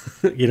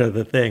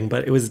 the thing.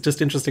 But it was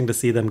just interesting to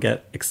see them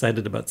get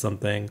excited about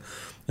something,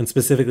 and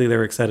specifically they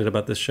were excited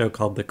about this show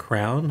called The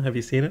Crown. Have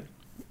you seen it?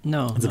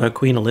 No. It's about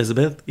Queen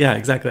Elizabeth. Yeah,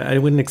 exactly. I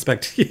wouldn't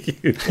expect you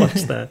to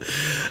watch that,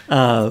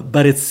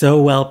 but it's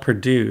so well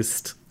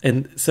produced,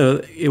 and so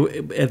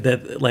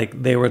that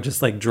like they were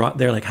just like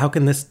they're like, how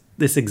can this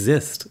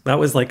exist? That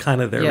was like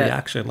kind of their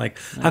reaction. Like,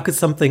 how could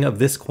something of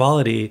this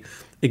quality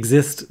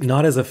exist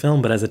not as a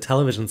film but as a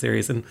television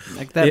series? And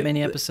like that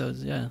many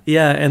episodes, yeah.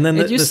 Yeah, and then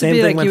the same thing went for other. It used to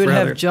be like you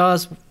would have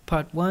Jaws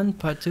Part 1,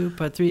 Part 2,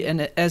 Part 3,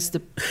 and as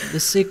the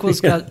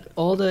sequels got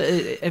older,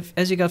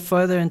 as you got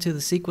further into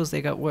the sequels,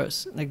 they got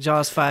worse. Like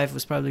Jaws 5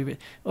 was probably,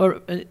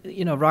 or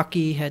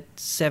Rocky had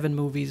 7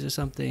 movies or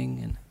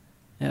something,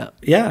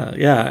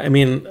 Yeah. I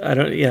mean, I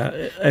don't.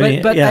 Yeah.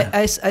 But yeah.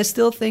 I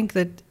still think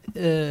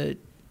that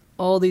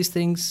all these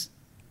things,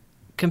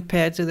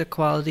 compared to the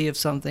quality of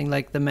something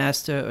like The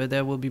Master or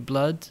There Will Be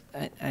Blood,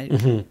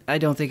 I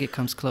don't think it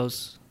comes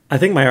close. I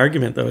think my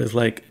argument though is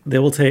like they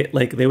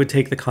would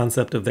take the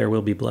concept of There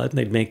Will Be Blood and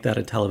they'd make that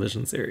a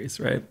television series,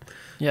 right?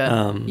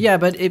 Yeah.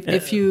 But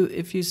if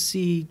you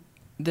see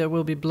There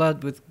Will Be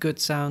Blood with good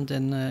sound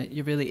and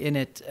you're really in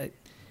it,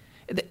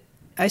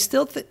 I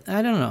still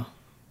I don't know.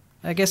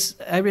 I guess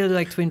I really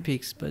like Twin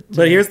Peaks, but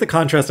here's the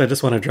contrast I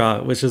just want to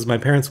draw, which is my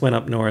parents went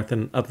up north,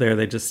 and up there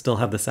they just still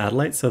have the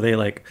satellite. So they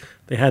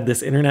had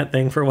this internet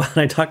thing for a while.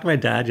 And I talked to my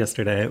dad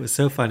yesterday. It was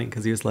so funny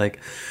because he was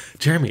like,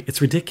 "Jeremy, it's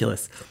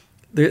ridiculous.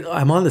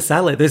 I'm on the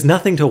satellite. There's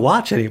nothing to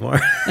watch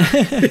anymore."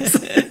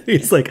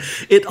 He's like,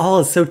 "It all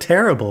is so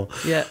terrible.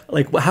 Yeah,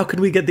 like how could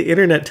we get the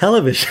internet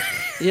television?"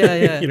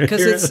 Yeah,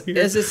 because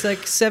it's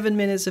like 7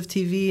 minutes of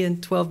TV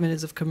and 12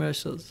 minutes of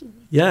commercials.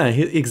 Yeah,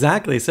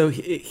 exactly. So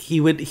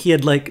he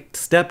had like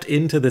stepped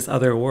into this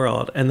other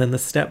world, and then the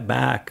step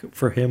back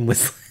for him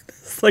was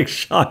this like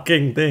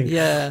shocking thing.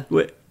 Yeah.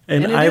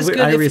 And it is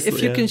good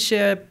if you can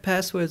share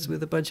passwords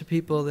with a bunch of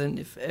people. Then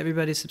if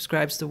everybody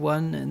subscribes to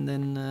one and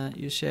then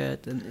you share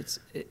it, then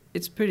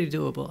it's pretty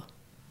doable.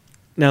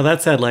 Now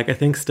that said, like I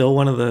think still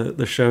one of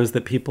the shows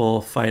that people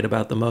fight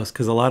about the most,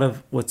 because a lot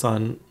of what's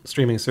on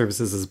streaming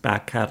services is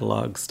back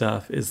catalog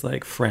stuff, is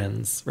like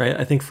Friends, right?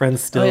 I think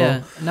Friends still. Oh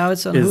yeah, now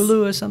it's on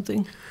Hulu or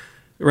something.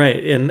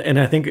 Right, and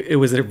I think it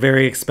was a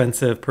very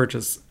expensive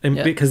purchase, and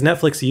because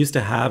Netflix used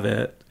to have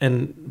it.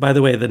 And by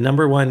the way, the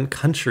number one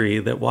country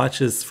that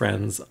watches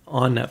Friends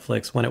on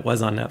Netflix when it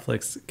was on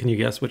Netflix, can you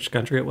guess which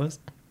country it was?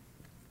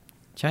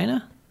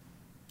 China?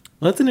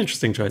 Well, that's an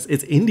interesting choice.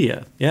 It's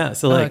India. Yeah,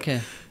 so okay.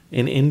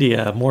 In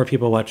India, more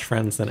people watch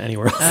Friends than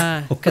anywhere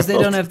else. Because they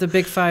don't have the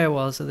big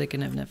firewall, so they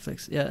can have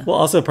Netflix. Yeah. Well,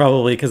 also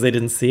probably because they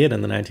didn't see it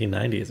in the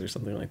 1990s or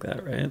something like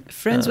that, right?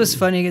 Friends was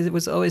funny because it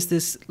was always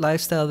this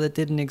lifestyle that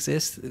didn't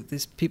exist.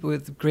 These people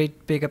with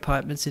great big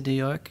apartments in New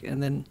York,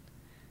 and then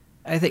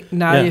I think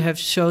now you have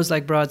shows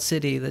like Broad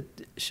City that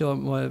show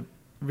more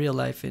real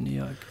life in New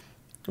York.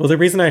 Well, the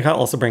reason I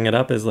also bring it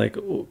up is like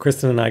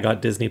Kristen and I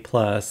got Disney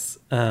Plus,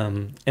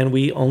 and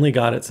we only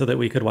got it so that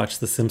we could watch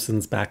The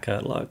Simpsons back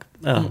catalog.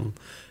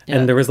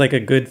 And there was like a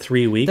good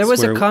 3 weeks. There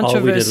was a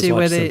controversy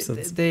where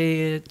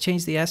they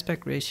changed the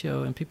aspect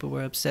ratio, and people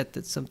were upset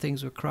that some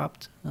things were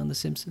cropped on The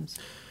Simpsons.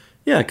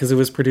 Yeah, because it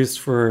was produced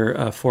for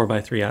a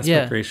 4:3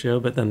 aspect ratio,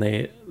 but then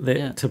they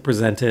to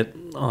present it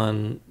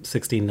on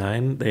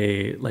 16:9,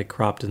 they like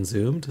cropped and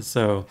zoomed.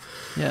 So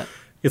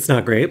it's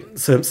not great.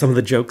 So some of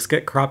the jokes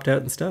get cropped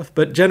out and stuff.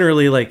 But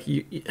generally, like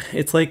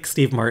it's like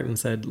Steve Martin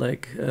said,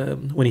 like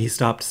when he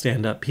stopped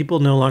stand up, people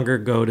no longer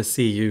go to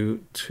see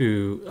you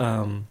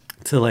to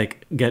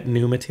like get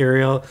new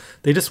material.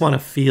 They just want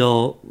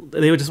to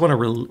they would just want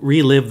to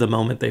relive the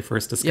moment they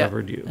first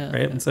discovered you,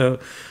 right? And so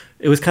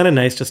it was kind of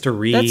nice just to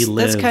relive.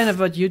 That's kind of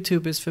what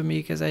YouTube is for me,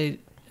 because I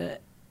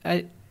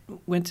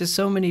went to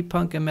so many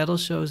punk and metal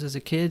shows as a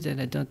kid, and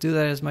I don't do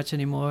that as much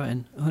anymore,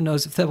 and who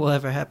knows if that will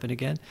ever happen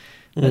again.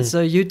 But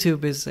so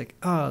YouTube is like,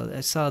 oh,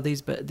 I saw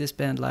this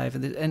band live,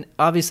 and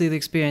obviously the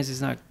experience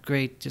is not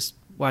great just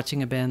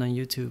watching a band on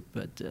YouTube,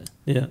 but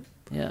yeah.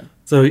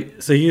 So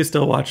you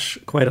still watch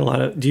quite a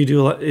lot of. Do you do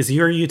a lot? Is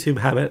your YouTube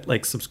habit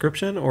like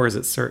subscription, or is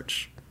it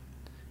search?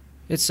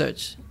 It's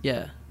search,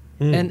 yeah,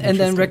 and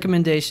then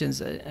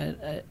recommendations.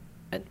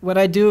 What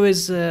I do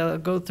is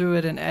go through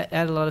it and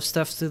add a lot of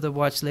stuff to the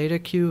watch later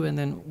queue, and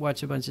then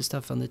watch a bunch of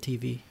stuff on the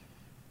TV.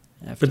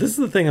 But this is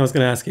the thing I was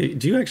going to ask you.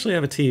 Do you actually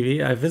have a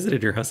TV? I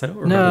visited your house. I don't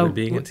remember there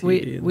being a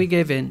TV. We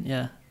gave in,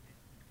 yeah.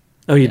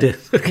 Oh, you did?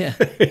 Yeah.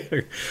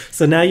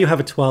 So now you have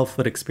a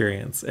 12-foot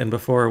experience. And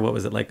before, what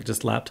was it, like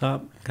just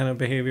laptop kind of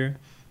behavior?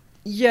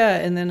 Yeah,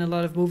 and then a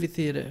lot of movie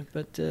theater.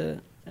 But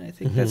I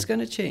think that's going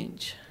to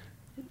change.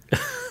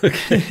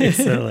 Okay,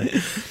 so like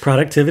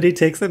productivity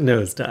takes a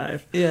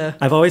nosedive. Yeah.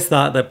 I've always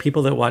thought that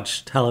people that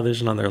watch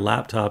television on their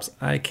laptops,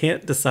 I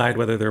can't decide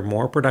whether they're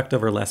more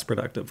productive or less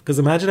productive. Because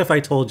imagine if I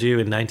told you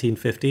in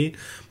 1950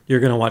 you're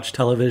going to watch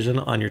television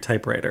on your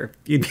typewriter.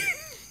 You'd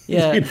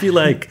be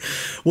like,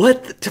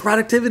 what?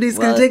 Productivity is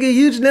going to take a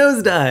huge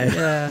nosedive.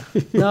 Yeah.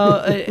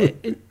 No,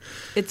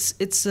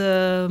 it's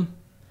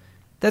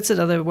that's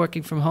another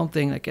working from home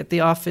thing. Like at the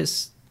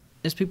office,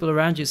 there's people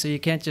around you, so you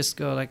can't just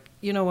go like,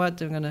 you know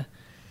what, I'm going to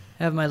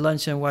have my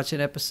lunch and watch an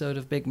episode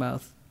of Big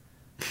Mouth.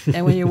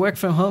 And when you work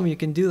from home, you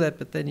can do that,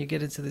 but then you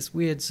get into this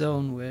weird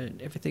zone where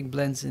everything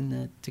blends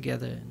in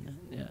together.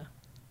 And,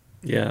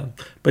 yeah.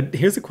 But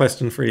here's a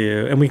question for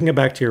you, and we can get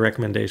back to your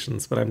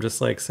recommendations, but I'm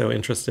just like so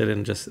interested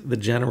in just the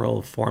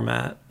general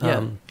format,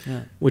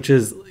 which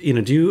is,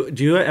 do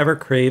you ever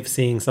crave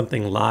seeing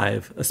something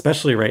live,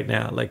 especially right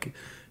now? Like,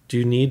 do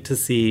you need to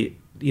see,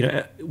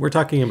 we're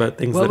talking about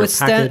things that are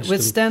packaged.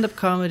 With stand-up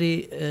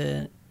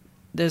comedy,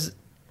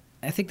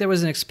 I think there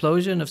was an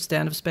explosion of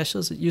stand-up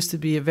specials. It used to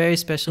be a very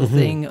special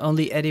thing.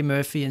 Only Eddie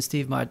Murphy and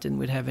Steve Martin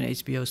would have an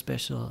HBO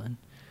special, and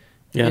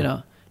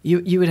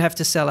you would have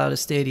to sell out a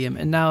stadium.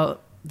 And now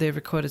they've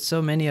recorded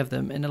so many of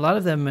them, and a lot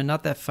of them are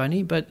not that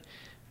funny. But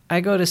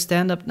I go to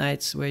stand-up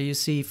nights where you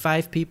see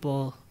 5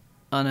 people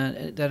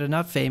that are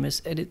not famous,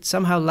 and it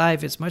somehow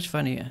live it's much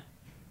funnier.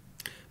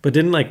 But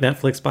didn't like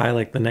Netflix buy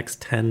like the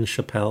next 10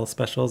 Chappelle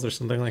specials or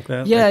something like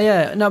that? Yeah, like,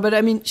 yeah. No, but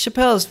I mean,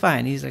 Chappelle's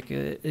fine. He's like,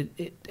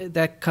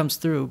 that comes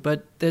through.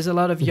 But there's a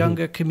lot of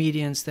younger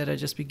comedians that are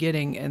just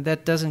beginning, and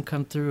that doesn't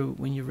come through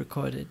when you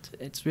record it.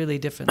 It's really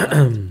different.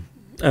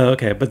 Oh,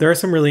 okay. But there are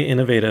some really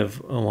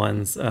innovative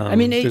ones. I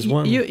mean, there's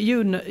one.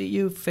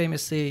 you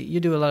famously, you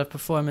do a lot of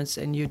performance,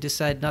 and you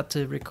decide not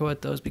to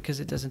record those because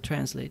it doesn't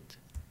translate.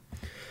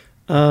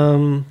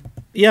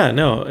 Yeah,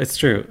 no, it's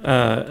true.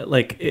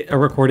 A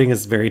recording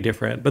is very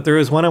different. But there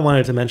was one I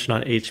wanted to mention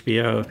on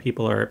HBO. If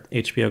people are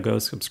HBO Go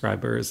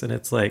subscribers, and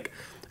it's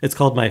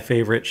called My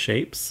Favorite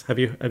Shapes. Have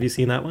you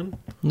seen that one?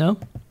 No.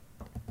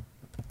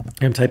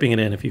 I'm typing it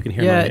in. If you can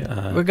hear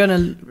my. We're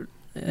gonna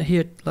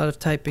hear a lot of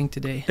typing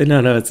today.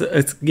 No,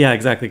 it's yeah,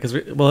 exactly. Because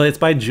it's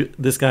by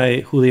this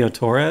guy Julio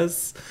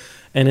Torres,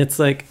 and it's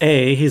like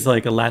he's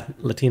like a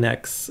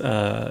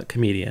Latinx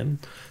comedian.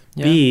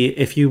 Yeah. B,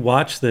 if you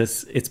watch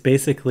this, it's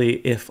basically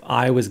if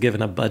I was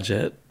given a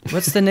budget.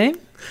 What's the name?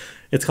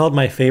 It's called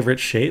My Favorite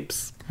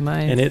Shapes.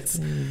 It's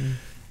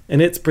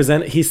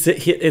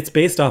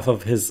based off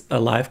of his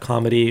live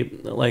comedy,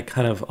 like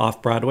kind of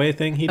off Broadway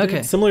thing he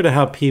did, similar to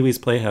how Pee Wee's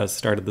Playhouse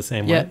started the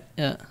same way.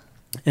 Yeah.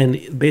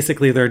 And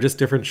basically, there are just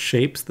different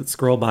shapes that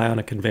scroll by on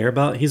a conveyor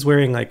belt. He's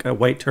wearing like a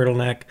white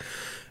turtleneck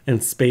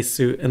and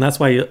spacesuit, and that's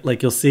why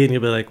you'll see and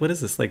you'll be like, "What is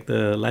this? Like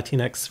the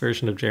Latinx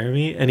version of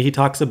Jeremy?" And he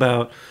talks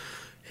about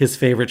his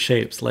favorite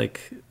shapes,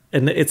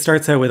 and it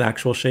starts out with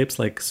actual shapes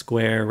like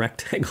square,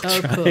 rectangle,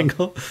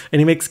 triangle, cool. And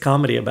he makes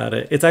comedy about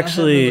it. It's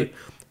actually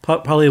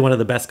probably one of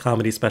the best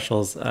comedy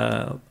specials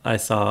I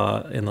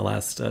saw in the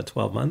last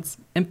 12 months.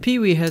 And Pee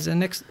Wee has a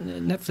next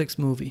Netflix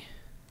movie.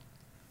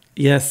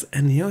 Yes,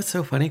 and you know it's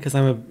so funny because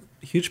I'm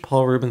a huge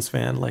Paul Rubens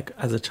fan, like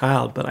as a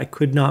child, but I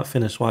could not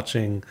finish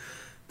watching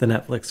the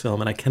Netflix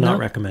film, and I cannot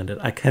recommend it.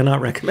 I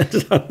cannot recommend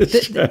it on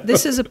this show.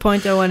 This is a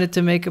point I wanted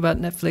to make about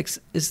Netflix.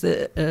 Is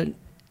that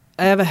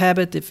I have a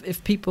habit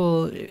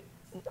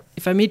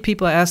if I meet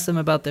people, I ask them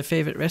about their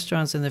favorite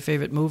restaurants and their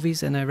favorite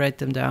movies, and I write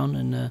them down.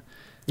 And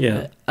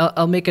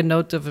I'll make a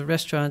note of a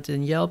restaurant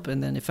in Yelp,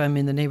 and then if I'm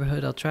in the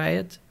neighborhood, I'll try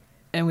it.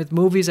 And with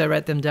movies, I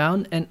write them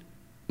down. And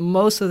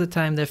most of the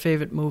time, their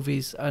favorite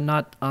movies are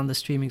not on the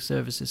streaming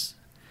services,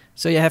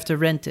 so you have to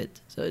rent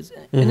it. So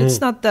and it's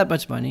not that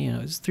much money,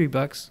 it's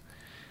 $3.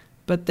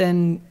 But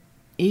then,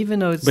 even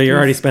though it's you're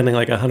already spending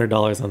like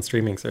 $100 on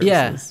streaming services.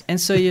 Yeah, and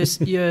so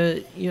you're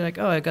like,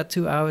 oh, I got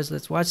 2 hours,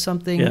 let's watch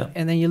something. Yeah.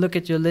 And then you look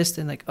at your list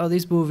and like, oh,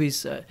 these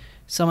movies,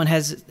 someone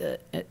has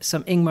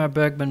some Ingmar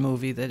Bergman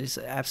movie that is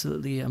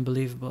absolutely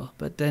unbelievable.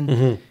 But then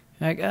you're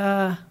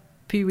like,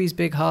 Pee Wee's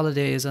Big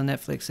Holiday is on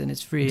Netflix and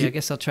it's free. I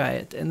guess I'll try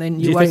it. And then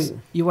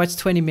you watch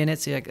 20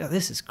 minutes. You're like, oh,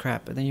 this is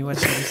crap. And then you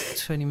watch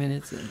 20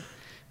 minutes. And,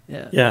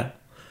 yeah.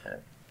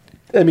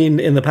 I mean,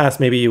 in the past,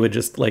 maybe you would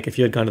just like, if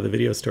you had gone to the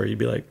video store, you'd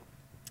be like,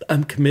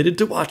 I'm committed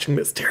to watching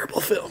this terrible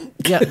film.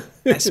 Yeah,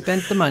 I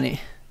spent the money.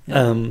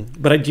 Yeah.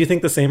 But do you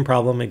think the same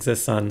problem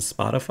exists on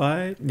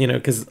Spotify?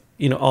 Because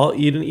you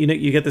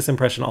get this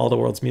impression all the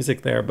world's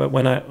music's there. But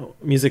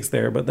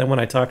then when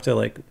I talk to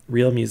like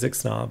real music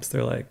snobs,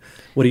 they're like,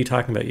 "What are you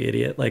talking about, you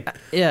idiot?" Like,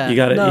 you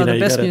got to. No, the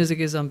best music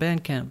is on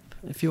Bandcamp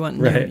if you want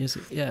new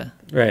music. Yeah,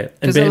 right.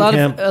 Because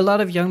a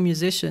lot of young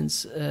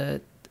musicians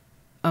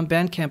on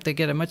Bandcamp, they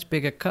get a much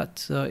bigger cut.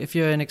 So if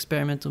you're an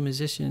experimental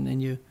musician and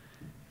you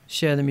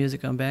share the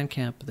music on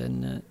Bandcamp,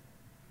 then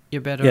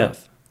you're better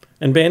off.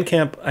 And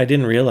Bandcamp, I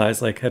didn't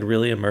realize had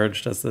really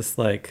emerged as this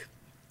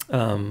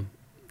from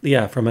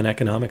an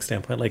economic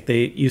standpoint. Like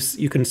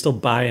you can still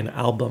buy an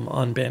album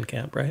on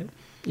Bandcamp, right?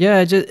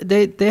 Yeah,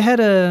 they had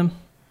a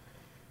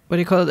what do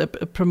you call it?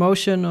 A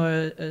promotion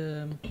or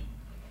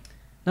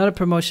not a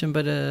promotion,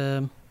 but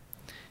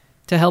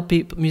to help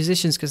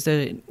musicians because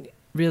they're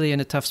really in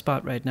a tough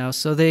spot right now.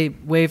 So they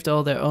waived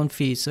all their own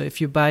fees. So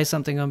if you buy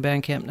something on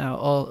Bandcamp now,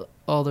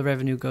 all the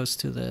revenue goes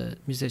to the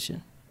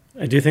musician.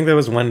 I do think that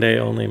was one day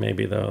only,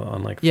 maybe though,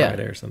 on like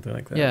Friday or something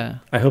like that. Yeah.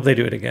 I hope they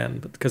do it again,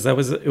 because it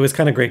was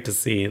kind of great to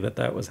see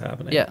that was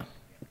happening. Yeah.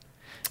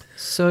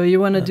 So you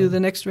want to do the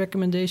next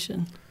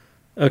recommendation?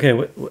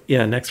 Okay.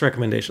 Next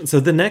recommendation. So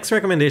the next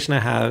recommendation I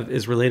have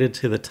is related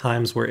to the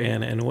times we're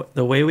in and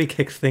the way we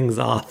kick things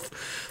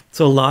off.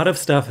 So a lot of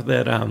stuff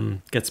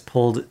that gets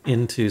pulled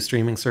into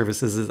streaming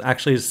services is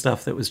actually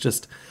stuff that was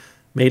just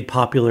made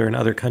popular in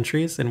other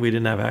countries and we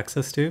didn't have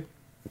access to.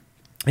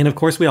 And of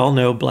course, we all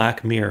know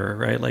Black Mirror,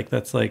 right? Like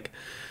that's like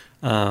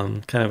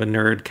kind of a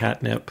nerd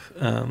catnip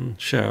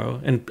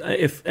show. And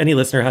if any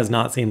listener has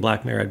not seen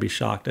Black Mirror, I'd be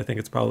shocked. I think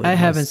it's probably I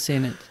haven't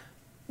seen it.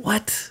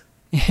 What?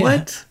 Yeah.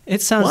 What?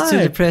 It sounds too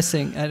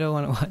depressing. I don't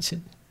want to watch it.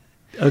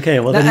 Okay,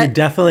 well then you're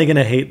definitely going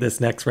to hate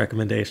this next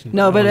recommendation.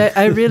 No, but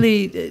I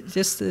really,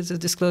 just as a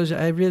disclosure,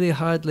 I really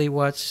hardly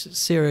watch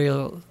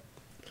serial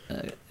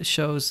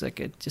shows. Like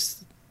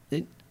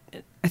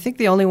I think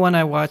the only one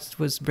I watched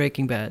was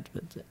Breaking Bad.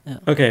 But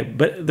Okay,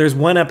 but there's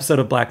one episode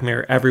of Black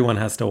Mirror everyone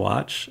has to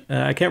watch.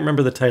 I can't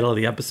remember the title of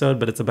the episode,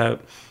 but it's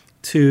about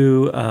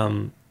two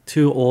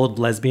two old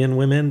lesbian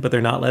women, but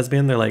they're not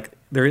lesbian.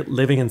 They're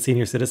living in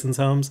senior citizens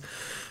homes,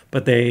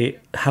 but they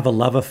have a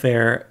love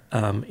affair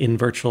in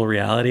virtual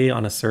reality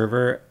on a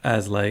server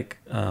as like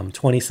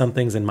 20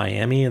 somethings in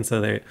Miami. And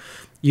so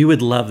you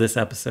would love this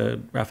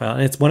episode, Raphael.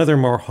 And it's one of their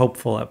more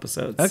hopeful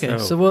episodes. Okay,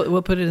 so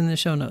we'll put it in the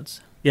show notes.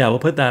 Yeah, we'll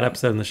put that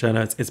episode in the show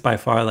notes. It's by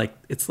far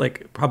it's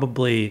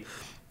probably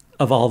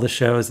of all the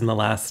shows in the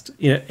last,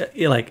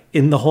 like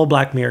in the whole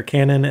Black Mirror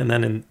canon, and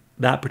then in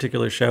that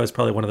particular show is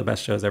probably one of the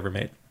best shows ever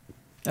made.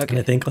 Okay. And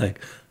I think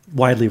like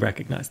widely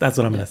recognized. That's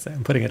what I'm going to say.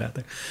 I'm putting it out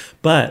there.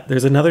 But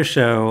there's another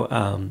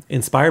show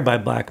inspired by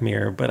Black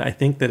Mirror, but I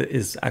think that it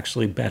is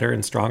actually better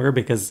and stronger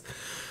because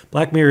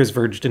Black Mirror is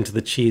verged into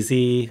the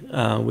cheesy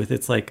with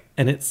its like,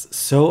 and it's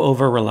so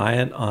over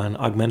reliant on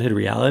augmented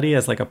reality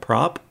as like a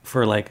prop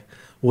for like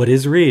what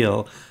is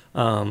real.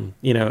 And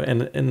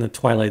in the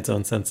Twilight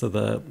Zone sense of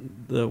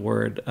the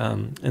word.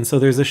 And so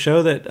there's a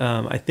show that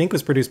I think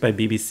was produced by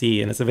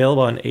BBC, and it's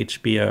available on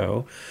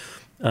HBO.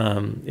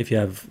 If you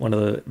have one of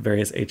the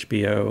various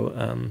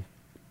HBO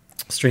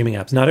streaming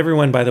apps. Not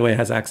everyone, by the way,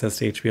 has access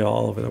to HBO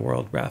all over the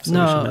world, Raph. So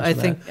no, I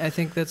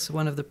think that's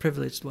one of the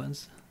privileged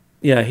ones.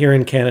 Yeah, here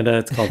in Canada,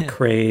 it's called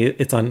Crave.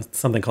 It's on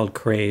something called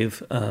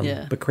Crave.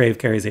 But Crave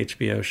carries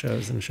HBO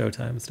shows and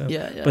Showtime and stuff.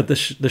 Yeah. But the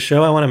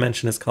show I want to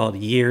mention is called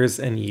Years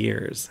and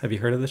Years. Have you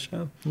heard of the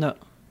show? No.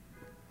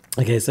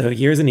 Okay, so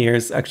Years and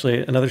Years.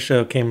 Actually, another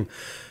show came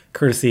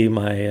courtesy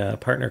my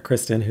partner,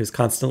 Kristen, who's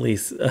constantly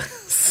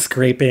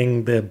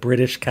scraping the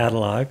British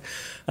catalog.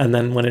 And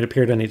then when it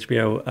appeared on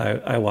HBO,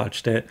 I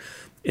watched it.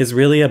 Is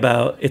really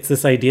about, it's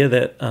this idea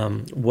that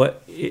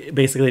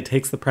basically it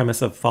takes the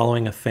premise of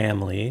following a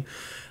family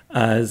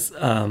as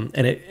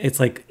and it's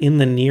like in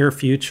the near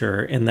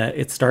future, in that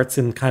it starts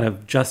in kind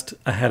of just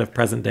ahead of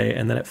present day,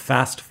 and then it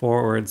fast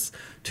forwards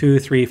 2,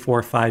 3,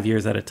 4, 5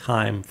 years at a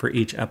time for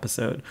each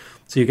episode.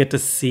 So you get to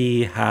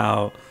see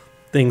how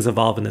things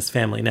evolve in this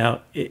family.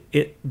 Now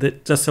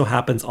that just so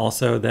happens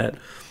also that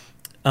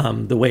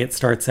the way it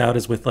starts out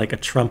is with like a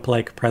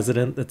Trump-like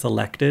president that's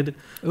elected.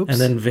 Oops. And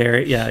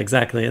then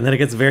exactly. And then it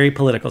gets very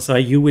political. So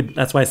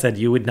that's why I said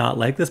you would not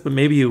like this, but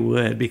maybe you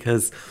would,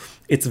 because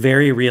it's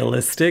very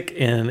realistic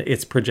in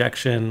its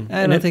projection.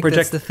 I don't think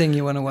that's the thing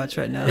you want to watch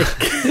right now.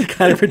 It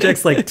kind of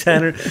projects like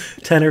 10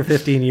 or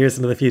 15 years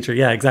into the future.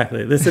 Yeah,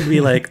 exactly. This would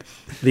be like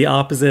the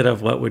opposite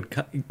of what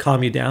would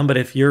calm you down. But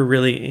if you're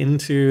really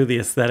into the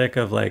aesthetic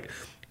of like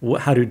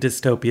how do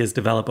dystopias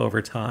develop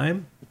over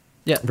time,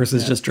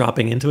 versus just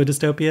dropping into a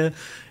dystopia,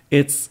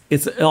 it's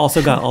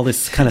also got all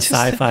this kind of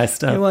sci-fi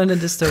stuff. You want a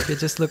dystopia,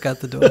 just look out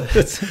the door.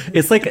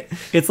 it's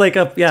like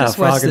a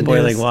frog in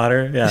boiling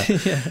water. Yeah.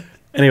 Yeah.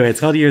 Anyway, it's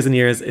called Years and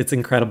Years. It's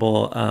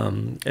incredible.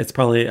 It's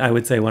probably, I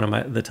would say, one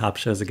of the top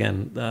shows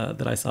again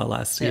that I saw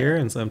last year.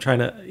 And so I'm trying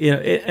to,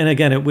 and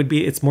again,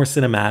 it's more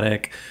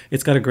cinematic.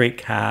 It's got a great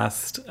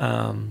cast,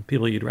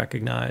 people you'd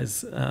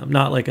recognize,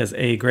 not like as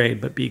A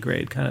grade, but B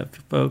grade kind of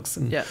folks.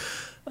 And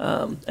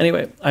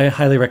anyway, I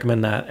highly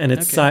recommend that. And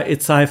it's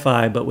it's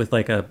sci-fi, but with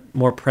like a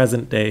more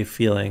present day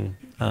feeling.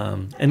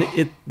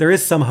 And there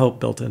is some hope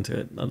built into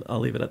it. I'll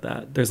leave it at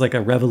that. There's like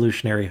a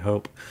revolutionary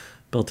hope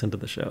built into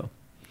the show.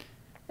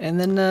 And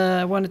then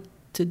I wanted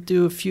to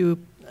do a few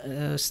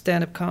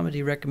stand-up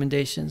comedy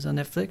recommendations on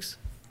Netflix.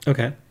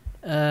 Okay.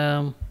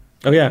 Oh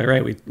yeah,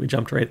 right. We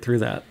jumped right through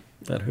that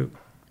hoop.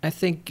 I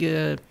think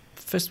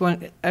first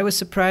one, I was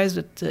surprised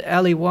that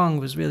Ali Wong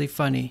was really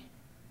funny,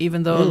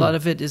 even though a lot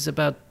of it is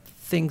about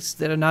things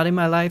that are not in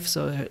my life.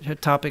 So her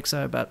topics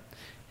are about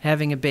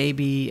having a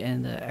baby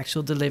and the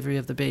actual delivery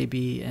of the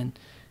baby and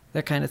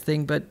that kind of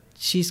thing. But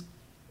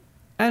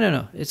I don't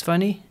know, it's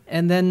funny.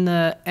 And then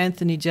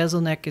Anthony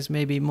Jeselnik is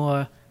maybe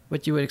more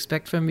what you would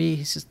expect from me.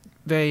 He's just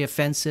very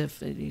offensive.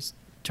 He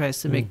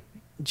tries to make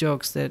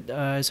jokes that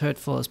are as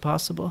hurtful as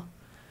possible.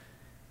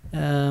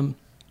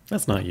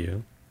 That's not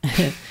you.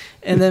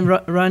 And then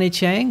Ronnie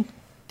Chang,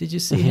 did you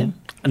see him?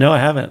 No, I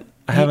haven't.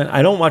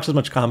 I don't watch as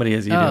much comedy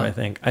as you do, I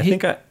think.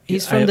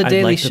 He's from The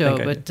Daily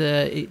Show, but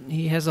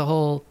he has a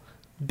whole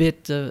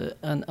bit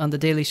on The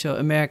Daily Show,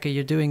 America,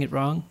 You're Doing It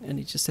Wrong. And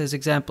he just has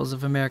examples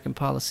of American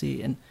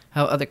policy and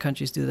how other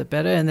countries do that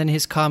better. And then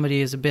his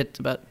comedy is a bit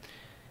about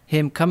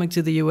him coming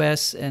to the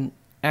U.S. and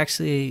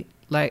actually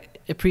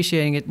like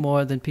appreciating it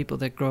more than people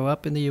that grow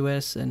up in the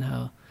U.S. and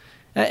how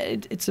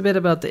it's a bit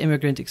about the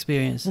immigrant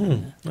experience.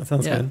 That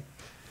sounds good.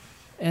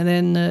 And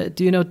then,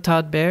 do you know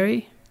Todd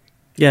Barry?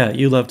 Yeah,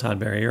 you love Todd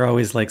Barry. You're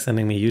always like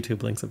sending me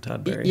YouTube links of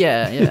Todd Barry.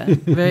 Yeah.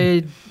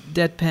 Very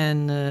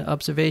deadpan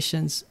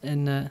observations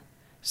and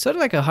sort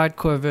of like a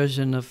hardcore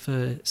version of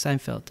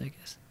Seinfeld, I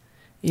guess.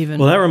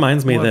 Well, that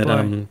reminds me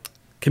that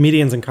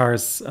Comedians in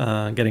Cars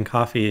Getting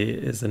Coffee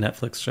is a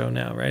Netflix show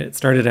now, right? It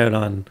started out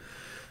on,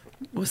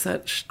 what's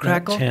that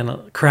Crackle?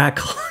 Channel?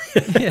 Crackle.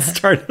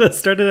 It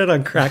started out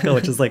on Crackle,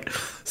 which is like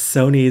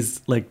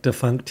Sony's like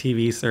defunct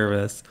TV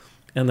service.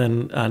 And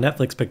then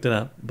Netflix picked it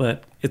up.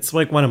 But it's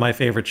like one of my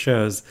favorite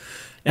shows.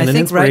 And I an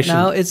think right inspiration-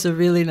 now it's a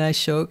really nice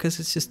show because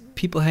it's just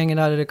people hanging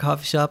out at a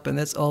coffee shop, and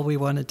that's all we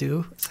want to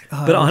do. It's like,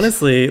 oh, But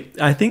honestly,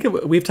 I think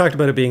we've talked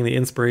about it being the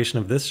inspiration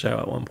of this show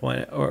at one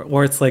point,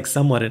 or it's like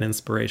somewhat an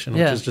inspiration,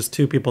 which Yeah. is just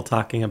two people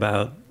talking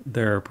about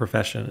their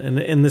profession. And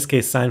in this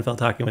case, Seinfeld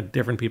talking with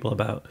different people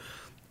about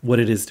what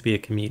it is to be a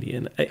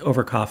comedian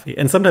over coffee,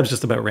 and sometimes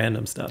just about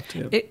random stuff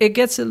too. it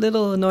gets a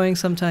little annoying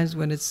sometimes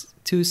when it's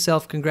too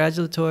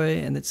self-congratulatory,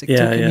 and it's like Yeah,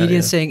 two yeah,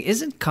 comedians yeah. saying,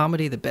 "Isn't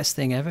comedy the best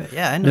thing ever?"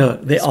 Yeah, I know. No,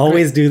 they It's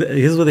always great. do.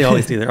 Here's what they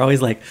always do. They're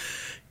always like,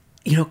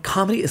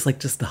 comedy is like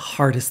just the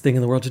hardest thing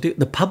in the world to do.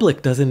 The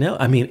public doesn't know.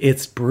 I mean,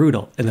 it's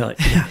brutal. And they're like,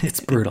 yeah, it's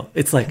brutal.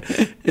 It's like,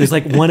 there's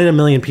like 1 in a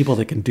million people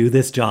that can do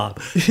this job.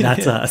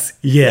 That's us.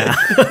 Yeah.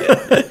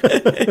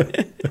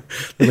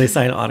 And they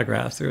sign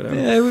autographs or whatever.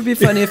 Yeah, it would be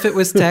funny if it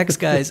was tax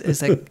guys.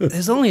 It's like,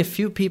 there's only a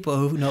few people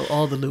who know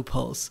all the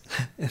loopholes.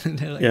 And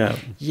they're like,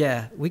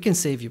 yeah, we can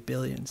save you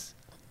billions.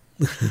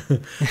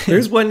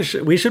 There's one.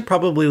 We should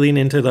probably lean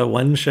into the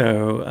one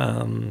show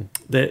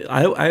that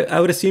I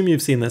would assume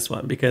you've seen this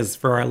one, because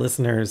for our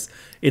listeners,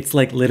 it's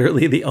like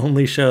literally the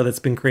only show that's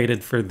been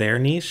created for their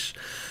niche.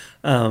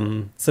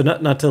 So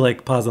not to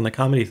like pause on the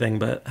comedy thing,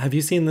 but have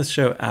you seen this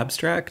show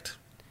Abstract?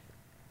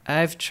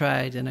 I've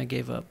tried and I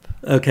gave up.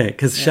 Okay,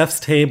 because Chef's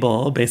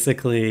Table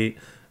basically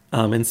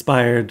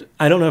inspired.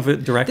 I don't know if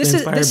it directly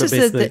inspired, This but is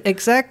basically. the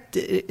exact.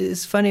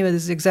 It's funny with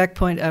this exact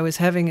point. I was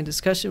having a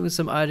discussion with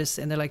some artists,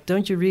 and they're like,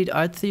 "Don't you read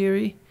art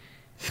theory?"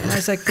 And I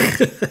was like,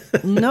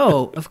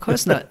 "No, of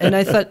course not." And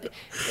I thought,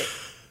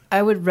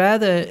 I would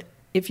rather,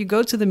 if you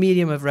go to the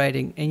medium of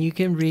writing and you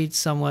can read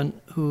someone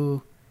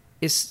who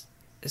is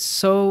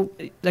so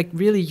like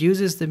really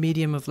uses the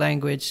medium of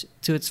language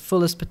to its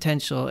fullest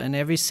potential, and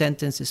every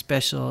sentence is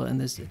special, and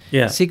there's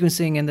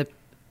sequencing,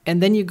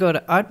 and then you go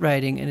to art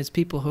writing, and it's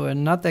people who are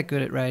not that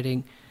good at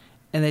writing,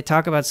 and they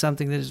talk about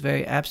something that is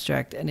very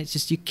abstract, and it's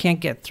just you can't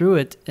get through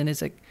it, and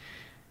it's like,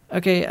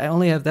 okay, I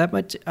only have that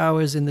much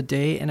hours in the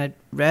day, and I'd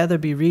rather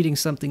be reading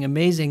something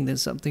amazing than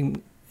something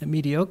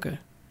mediocre.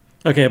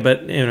 Okay,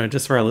 but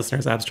just for our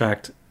listeners,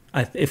 Abstract,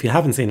 if you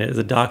haven't seen it, is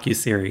a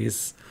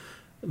docu-series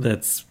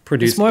that's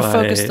produced by... It's more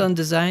focused on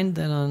design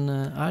than on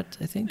art,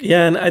 I think.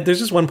 Yeah, and there's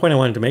just one point I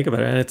wanted to make about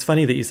it, and it's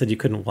funny that you said you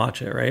couldn't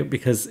watch it, right?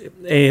 Because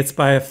it's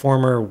by a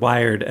former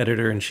Wired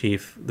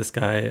editor-in-chief, this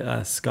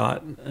guy,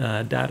 Scott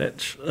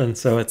Dadich, and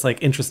so it's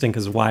like interesting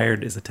because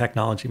Wired is a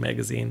technology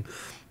magazine,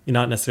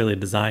 not necessarily a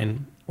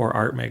design or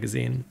art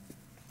magazine.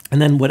 And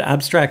then what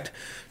Abstract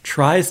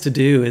tries to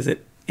do is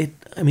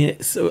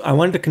so I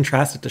wanted to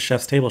contrast it to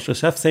Chef's Table. So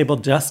Chef's Table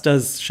just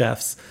does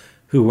chefs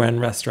who run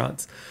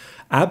restaurants.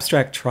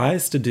 Abstract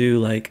tries to do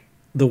like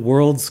the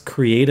world's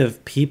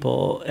creative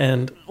people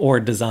or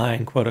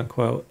design, quote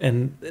unquote,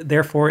 and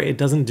therefore it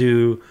doesn't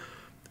do.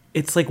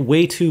 It's like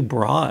way too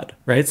broad,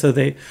 right? So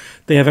they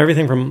have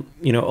everything from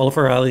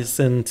Olafur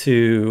Eliasson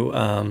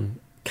to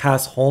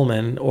Cass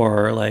Holman,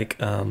 or like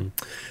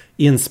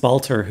Ian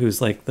Spalter, who's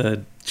like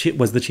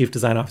was the chief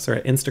design officer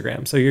at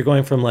Instagram. So you're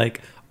going from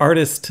like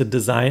artist to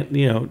design,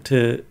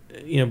 to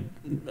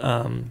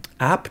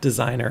app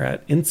designer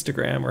at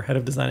Instagram, or head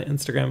of design at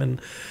Instagram, and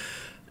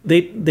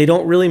they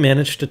don't really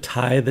manage to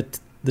tie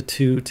the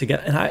two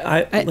together.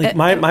 And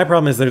my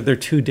problem is that they're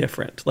too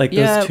different. Like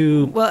those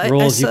two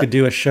roles, you could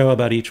do a show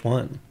about each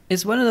one.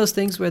 It's one of those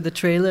things where the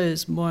trailer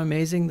is more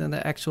amazing than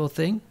the actual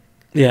thing.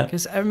 Yeah.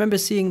 Because I remember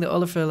seeing the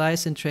Olafur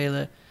Eliasson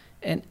trailer,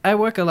 and I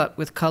work a lot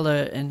with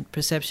color and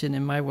perception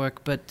in my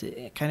work, but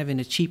kind of in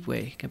a cheap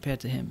way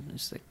compared to him.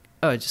 It's like,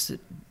 just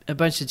a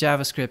bunch of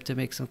JavaScript to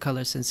make some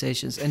color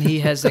sensations, and he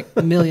has like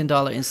 $1 million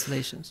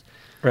installations.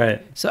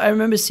 Right. So I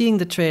remember seeing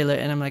the trailer,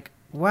 and I'm like,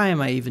 why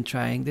am I even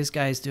trying? This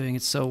guy's doing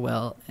it so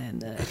well,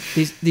 and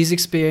these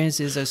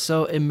experiences are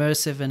so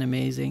immersive and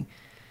amazing.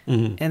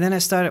 Mm-hmm. And then I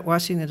started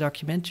watching the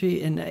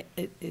documentary, and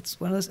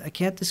it's one of those, I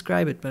can't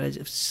describe it, but I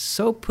just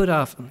so put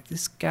off. I'm like,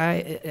 this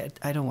guy,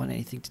 I don't want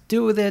anything to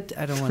do with it.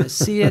 I don't want to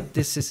see it.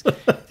 This is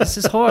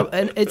horrible.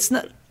 And it's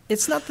not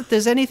that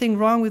there's anything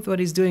wrong with what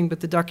he's doing, but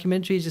the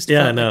documentary just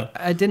felt like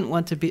I didn't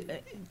want to be.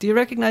 Do you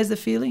recognize the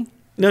feeling?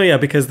 No, yeah,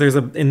 because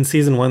in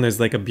season 1, there's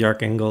like a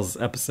Bjarke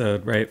Ingels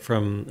episode, right,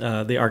 from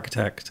The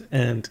Architect.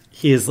 And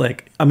he is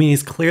like,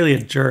 he's clearly a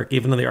jerk,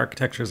 even though the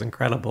architecture is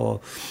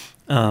incredible.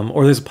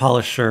 Or there's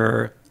Paula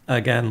Scher,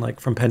 again, like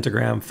from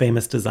Pentagram,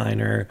 famous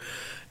designer.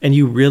 And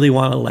you really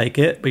want to like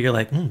it, but you're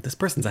like, this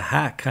person's a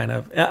hack, kind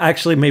of.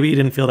 Actually, maybe you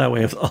didn't feel that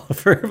way with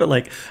Oliver, but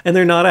like, and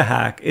they're not a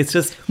hack. It's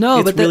just,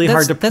 it's really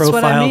hard to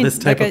profile this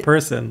type of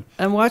person.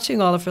 I'm watching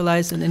Olafur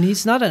Eliasson, and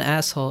he's not an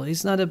asshole.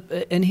 He's not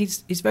and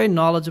he's very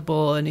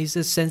knowledgeable, and he's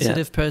a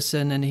sensitive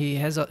person, and he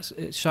has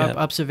sharp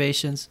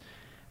observations.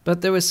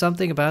 But there was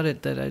something about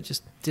it that I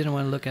just didn't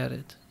want to look at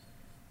it.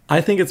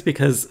 I think it's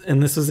because,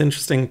 and this is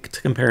interesting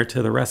to compare it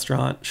to the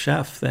restaurant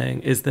chef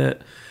thing, is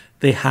that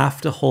they have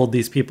to hold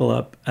these people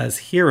up as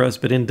heroes,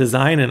 but in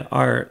design and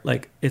art,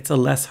 like it's a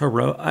less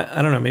heroic.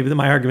 I don't know. Maybe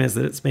my argument is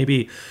that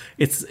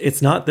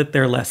it's not that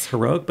they're less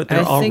heroic, but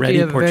they're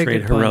already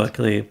portrayed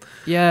heroically.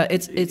 Yeah,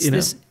 it's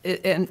this,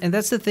 and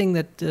that's the thing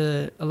that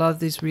a lot of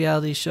these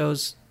reality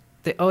shows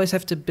they always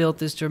have to build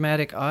this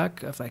dramatic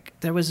arc of like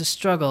there was a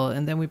struggle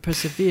and then we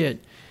persevered,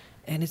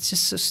 and it's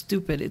just so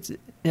stupid. It's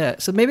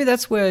so maybe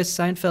that's where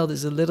Seinfeld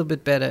is a little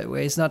bit better,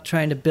 where he's not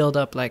trying to build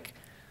up like,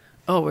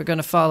 oh, we're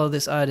gonna follow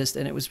this artist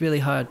and it was really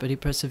hard but he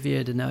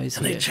persevered and now he's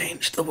and here. they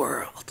changed the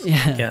world.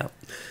 Yeah.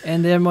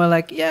 And they're more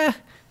like, yeah,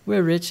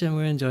 we're rich and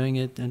we're enjoying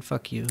it and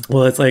fuck you.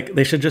 Well, it's like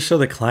they should just show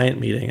the client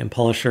meeting, and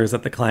Paula Scher's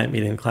at the client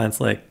meeting. The client's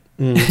like,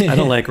 I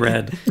don't like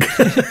red.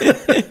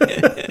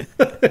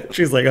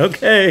 She's like,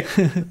 okay.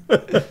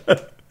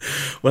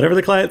 Whatever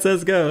the client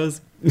says goes.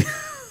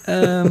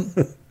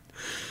 The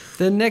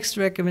next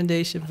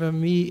recommendation from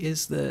me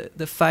is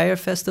the Fire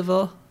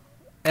Festival.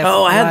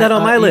 Oh, I had that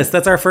on my list.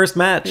 That's our first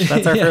match.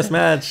 That's our Yeah. first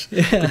match.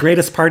 Yeah. The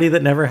greatest party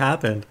that never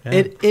happened. Yeah.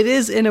 It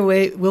is, in a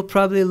way, we'll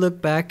probably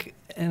look back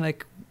and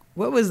like,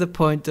 what was the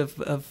point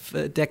of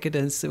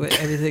decadence? Where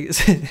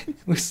everything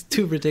was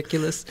too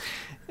ridiculous,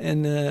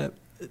 and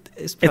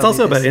it's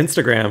also about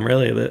Instagram,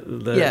 really,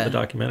 the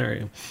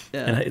documentary,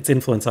 Yeah. and its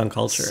influence on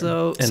culture.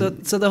 So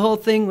the whole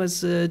thing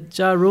was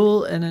Ja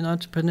Rule and an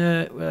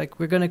entrepreneur were like,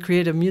 we're going to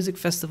create a music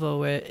festival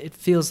where it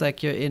feels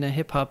like you're in a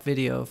hip hop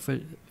video for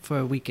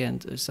a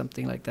weekend or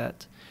something like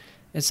that.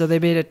 And so they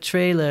made a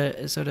trailer,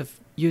 a sort of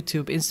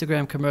YouTube,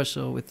 Instagram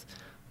commercial with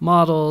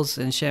models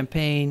and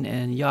champagne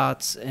and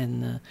yachts,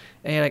 and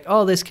you're like,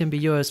 oh, this can be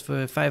yours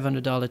for a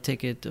 $500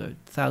 ticket or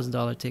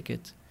 $1,000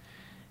 ticket.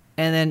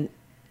 And then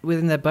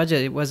within that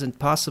budget, it wasn't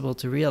possible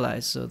to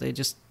realize, so they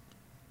just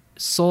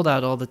sold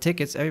out all the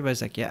tickets.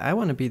 Everybody's like, yeah, I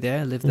want to be there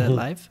and live that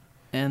life.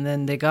 And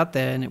then they got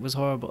there and it was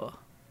horrible.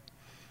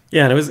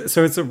 Yeah, and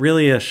it's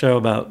really a show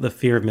about the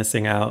fear of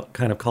missing out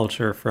kind of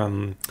culture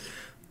from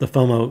the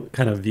FOMO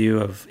kind of view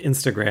of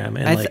Instagram,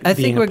 and I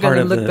think we're going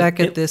to look back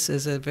at this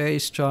as a very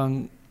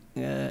strong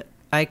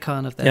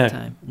icon of that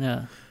time.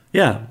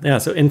 Yeah.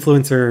 So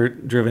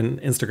influencer-driven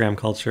Instagram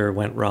culture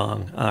went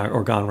wrong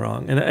or gone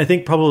wrong, and I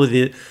think probably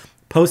the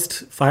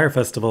post-Fire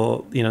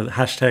Festival, the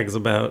hashtags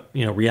about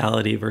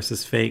reality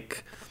versus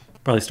fake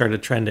probably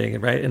started trending,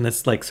 right? And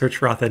this like search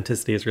for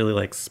authenticity has really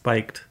like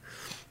spiked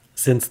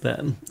since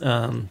then.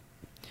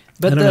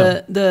 But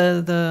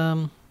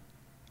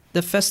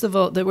the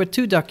festival, there were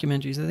two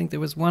documentaries. I think there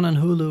was one on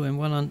Hulu and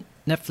one on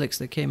Netflix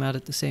that came out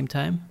at the same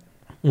time.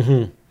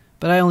 Mm-hmm.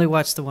 But I only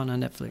watched the one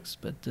on Netflix.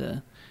 But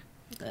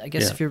I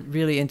guess if you're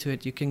really into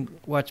it, you can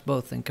watch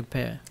both and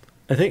compare.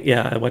 I think,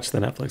 I watched the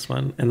Netflix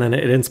one. And then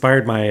it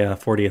inspired my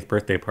 40th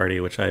birthday party,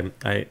 which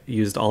I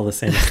used all the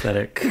same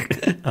aesthetic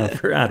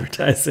for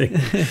advertising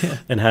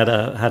and had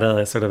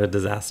a sort of a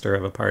disaster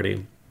of a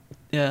party.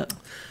 Yeah.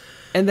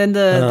 And then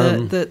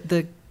the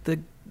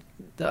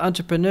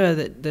entrepreneur,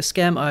 the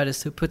scam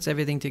artist who puts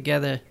everything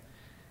together,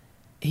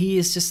 he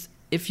is just,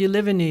 if you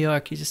live in New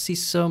York, you just see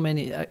so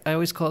many. I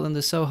always call him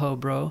the Soho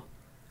bro.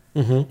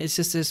 Mm-hmm. It's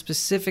just a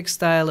specific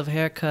style of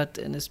haircut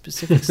and a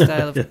specific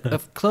style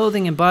of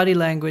clothing and body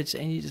language,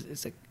 and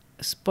it's like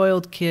a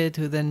spoiled kid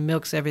who then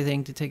milks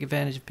everything to take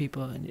advantage of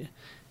people. And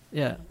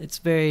it's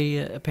very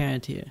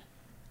apparent here.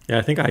 Yeah,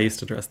 I think I used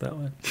to dress that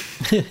way.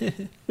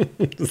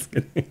 Just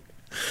kidding.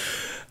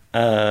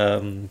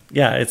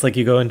 It's like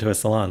you go into a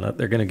salon,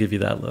 they're going to give you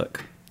that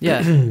look.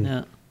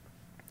 Yeah.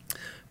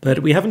 But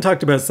we haven't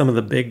talked about some of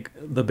the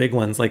big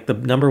ones, like the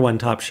number one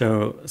top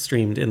show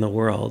streamed in the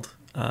world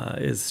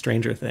is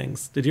Stranger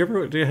Things. Have you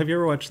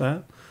ever watched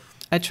that?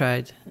 I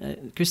tried.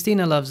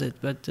 Christina loves it,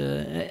 but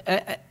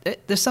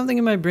there's something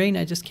in my brain,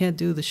 I just can't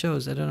do the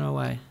shows. I don't know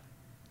why.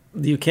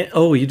 You can't.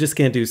 Oh, you just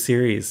can't do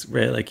series,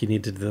 right? Like you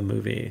need to do the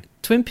movie.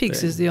 Twin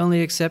Peaks is the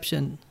only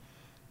exception.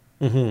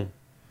 Mm-hmm.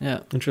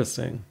 Yeah.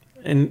 Interesting.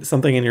 And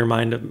something in your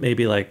mind of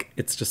maybe like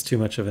it's just too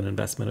much of an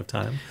investment of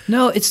time.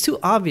 No, it's too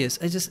obvious.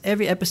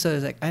 Every episode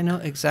is like, I know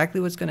exactly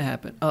what's going to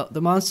happen. Oh,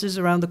 the monster's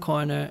around the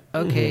corner.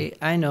 Okay,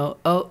 I know.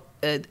 Oh,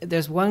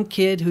 there's one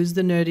kid who's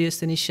the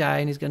nerdiest and he's shy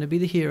and he's going to be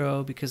the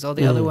hero because all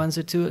the other ones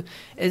are too.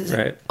 It's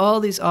right. All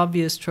these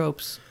obvious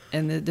tropes,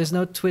 and there's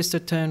no twist or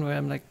turn where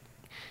I'm like,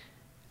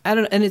 I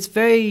don't. And it's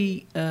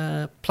very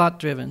plot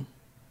driven.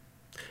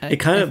 It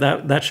kind of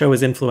that show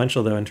is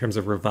influential though in terms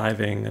of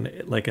reviving an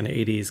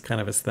 80s kind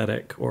of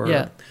aesthetic, or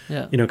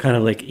kind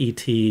of like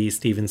E.T.,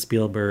 Steven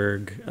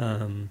Spielberg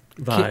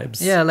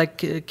vibes.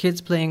 Like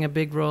kids playing a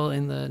big role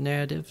in the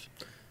narrative.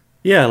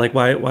 Yeah, like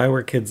why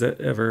were kids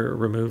ever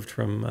removed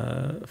from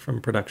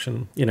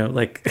production?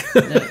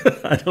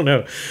 I don't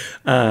know.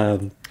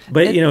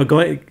 But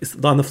going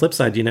on the flip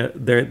side,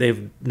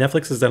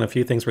 Netflix has done a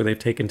few things where they've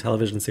taken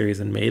television series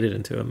and made it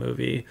into a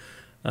movie.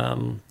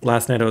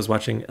 Last night I was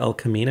watching El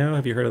Camino.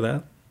 Have you heard of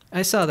that?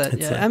 I saw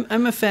that.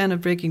 I'm a fan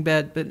of Breaking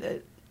Bad,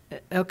 but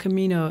El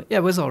Camino,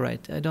 was all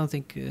right. I don't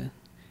think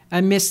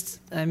I missed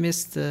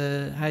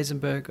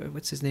Heisenberg, or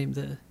what's his name?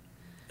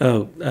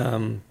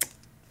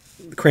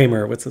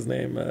 Kramer. What's his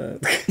name?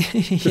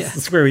 This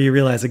is where you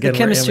realize again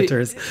we're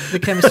amateurs. The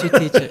chemistry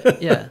teacher.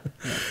 Yeah.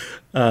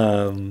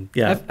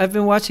 I've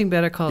been watching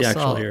Better Call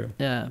Saul.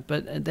 Yeah,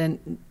 but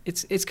then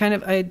it's kind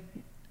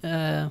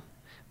of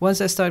once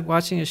I start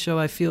watching a show,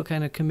 I feel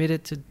kind of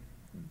committed to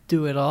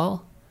do it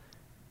all.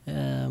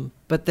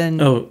 But then...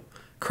 Oh,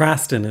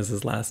 Cranston is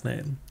his last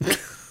name.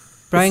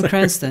 Bryan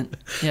Cranston.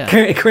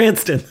 Yeah.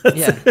 Cranston. That's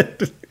Yeah.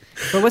 it.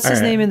 But what's All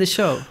his right. name in the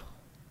show?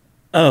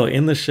 Oh,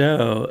 in the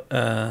show.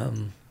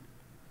 Damn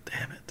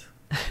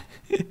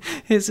it.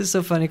 This is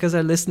so funny because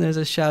our listeners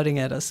are shouting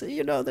at us.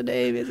 You know the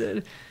name, is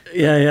it?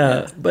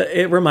 Yeah. But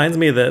it reminds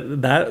me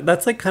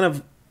that's like kind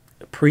of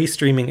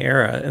pre-streaming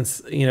era, and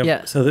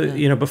Yeah.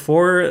 so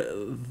before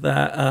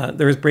that,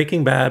 there was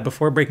Breaking Bad.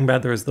 Before Breaking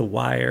Bad, there was The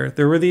Wire.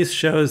 There were these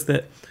shows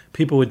that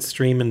people would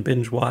stream and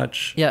binge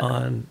watch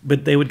on,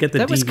 but they would get the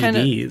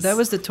DVDs. That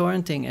was the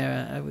torrenting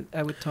era.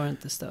 I would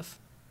torrent the stuff.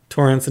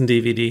 Torrents and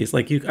DVDs.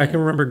 Like I can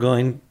remember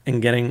going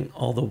and getting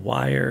all the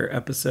Wire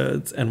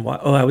episodes, and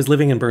I was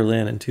living in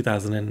Berlin in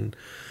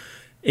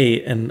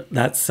 2008, and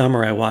that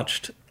summer I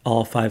watched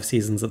all 5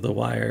 seasons of The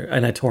Wire,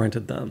 and I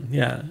torrented them.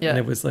 Yeah. And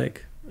it was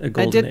like a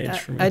golden age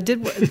for me.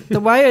 The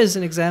Wire is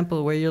an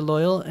example where you're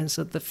loyal, and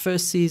so the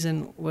first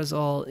season was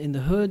all in the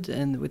hood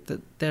and with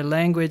their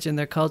language and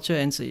their culture,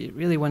 and so you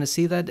really want to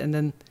see that. And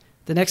then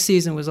the next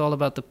season was all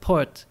about the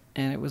port,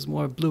 and it was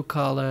more blue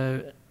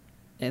collar.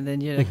 And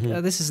then you're like,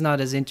 oh, this is not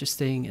as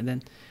interesting. And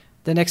then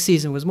the next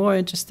season was more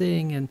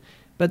interesting.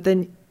 But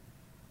then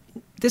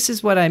this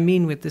is what I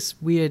mean with this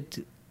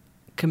weird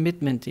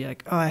commitment. You're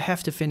like, oh, I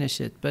have to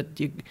finish it. But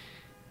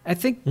I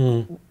think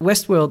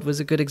Westworld was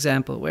a good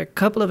example where a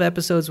couple of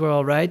episodes were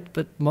all right,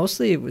 but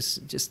mostly it was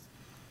just,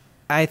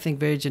 I think,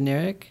 very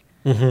generic.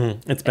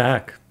 It's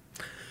back.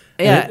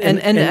 Yeah,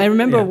 and I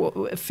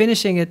remember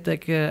finishing it.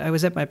 Like I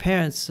was at my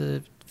parents'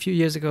 a few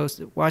years ago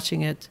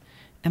watching it,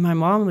 and my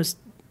mom was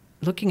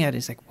looking at it.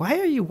 It's like, why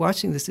are you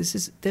watching this?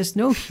 There's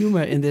no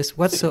humor in this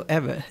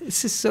whatsoever.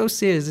 This is so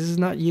serious. This is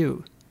not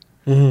you.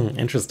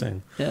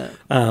 Interesting. Yeah.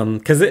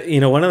 Because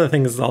one of the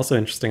things that's also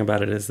interesting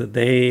about it is that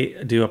they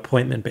do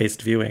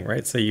appointment-based viewing,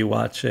 right? So you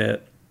watch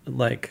it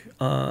like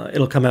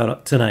it'll come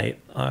out tonight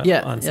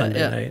on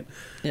Sunday night.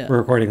 Yeah. We're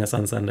recording this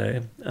on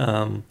Sunday,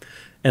 and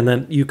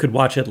then you could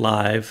watch it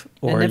live,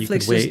 or and you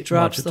could Netflix wait just drops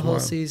and watch it the tomorrow.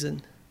 whole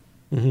season.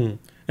 And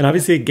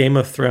obviously, Game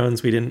of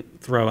Thrones we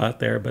didn't throw out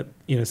there, but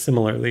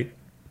similarly,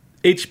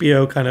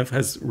 HBO kind of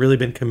has really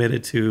been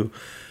committed to.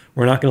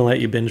 We're not going to let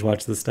you binge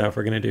watch this stuff.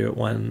 We're going to do it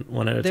one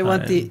at a time. They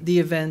want the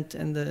event,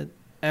 and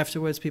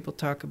afterwards people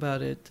talk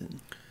about it.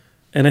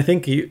 And I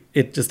think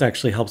it just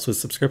actually helps with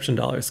subscription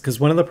dollars, because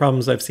one of the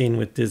problems I've seen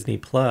with Disney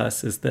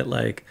Plus is that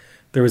like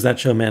there was that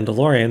show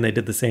Mandalorian. They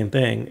did the same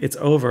thing. It's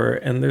over,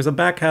 and there's a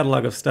back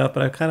catalog of stuff,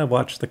 but I've kind of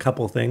watched the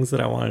couple things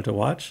that I wanted to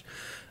watch.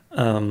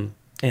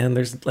 And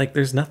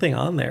there's nothing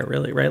on there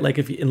really, right? Like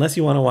unless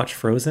you want to watch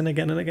Frozen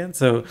again and again.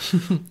 So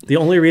the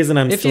only reason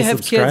I'm still subscribing.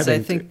 If you have kids, I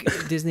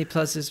think Disney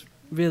Plus is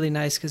really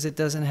nice because it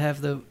doesn't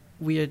have the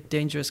weird,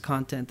 dangerous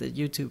content that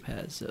YouTube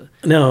has. So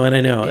no, and I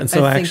know, and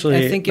so I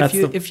think if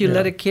you yeah.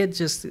 let a kid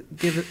just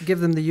give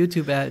them the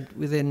YouTube ad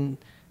within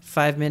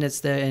 5 minutes,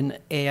 they're in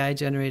AI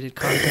generated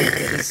content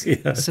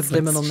that is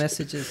subliminal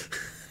messages.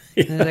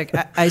 Yeah. And they're like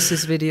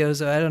ISIS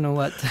videos or I don't know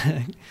what.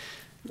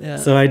 Yeah.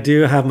 So I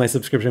do have my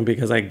subscription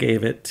because I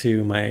gave it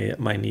to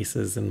my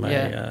nieces and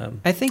my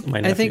I think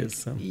nephews.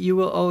 So. You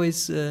will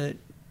always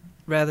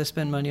rather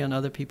spend money on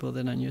other people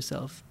than on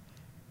yourself.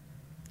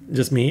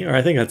 Just me? Or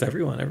I think that's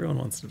everyone. Everyone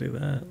wants to do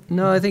that.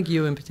 No, I think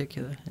you in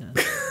particular.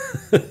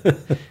 Yeah.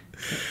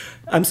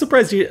 I'm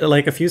surprised you,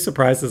 like a few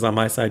surprises on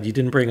my side. You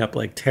didn't bring up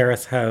like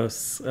Terrace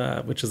House,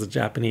 which is a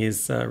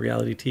Japanese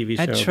reality TV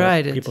show. I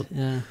tried it.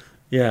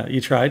 Yeah,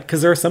 you tried?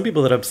 Because there are some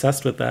people that are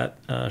obsessed with that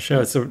show.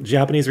 It's a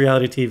Japanese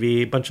reality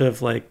TV, bunch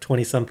of like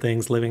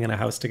 20-somethings living in a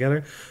house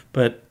together.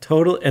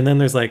 And then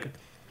there's like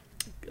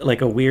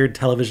a weird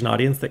television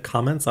audience that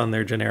comments on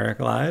their generic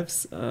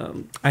lives.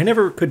 I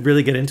never could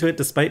really get into it,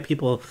 despite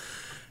people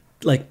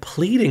like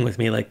pleading with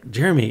me, like,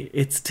 Jeremy,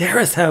 it's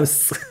Terrace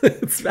House.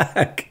 It's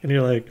back. And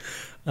you're like,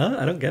 oh,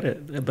 I don't get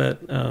it. But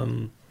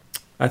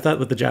I thought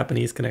with the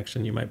Japanese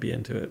connection, you might be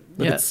into it.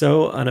 But it's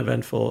so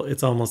uneventful.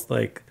 It's almost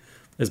like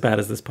as bad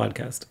as this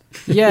podcast.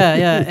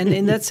 Yeah. And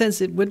in that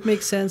sense, it would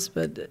make sense.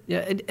 But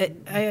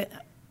I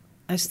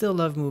still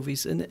love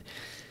movies. And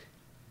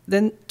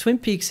then Twin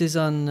Peaks is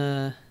on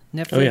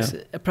Netflix.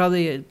 Oh, yeah.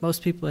 Probably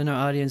most people in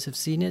our audience have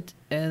seen it.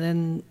 And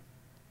then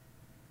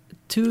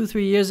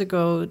 2-3 years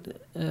ago,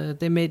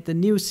 they made the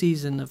new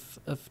season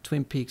of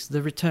Twin Peaks,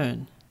 The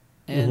Return.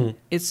 And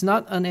it's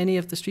not on any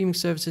of the streaming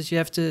services. You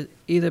have to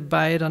either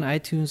buy it on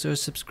iTunes or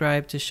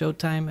subscribe to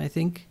Showtime, I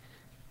think,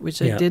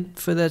 which I did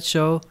for that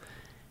show.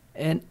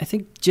 And I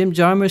think Jim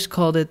Jarmusch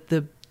called it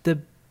the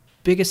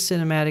biggest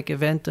cinematic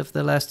event of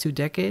the last 2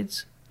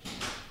 decades.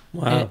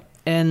 Wow.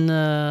 And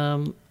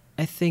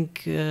I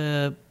think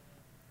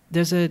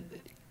there's a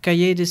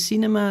Cahiers de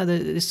Cinéma,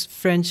 this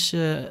French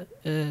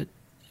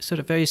sort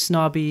of very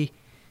snobby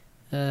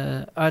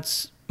art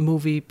house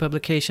movie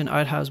publication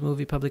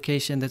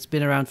that's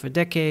been around for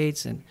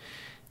decades, and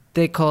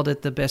they called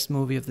it the best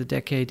movie of the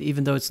decade,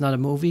 even though it's not a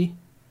movie.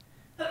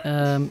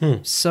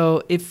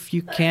 So if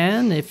you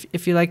can,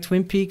 if you like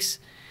Twin Peaks,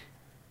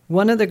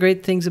 one of the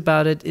great things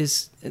about it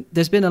is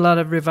there's been a lot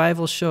of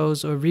revival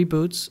shows or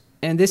reboots,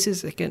 and this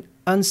is like an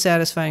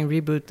unsatisfying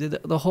reboot.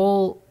 The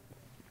whole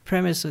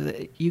premise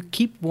that you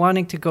keep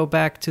wanting to go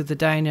back to the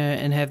diner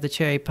and have the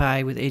cherry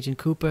pie with Agent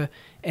Cooper,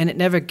 and it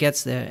never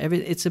gets there.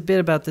 It's a bit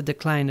about the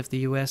decline of the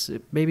U.S.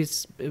 Maybe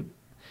it's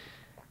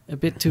a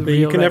bit too but real.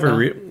 You can right never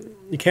now.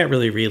 you can't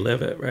really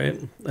relive it, right?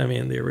 I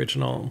mean, the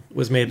original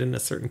was made in a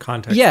certain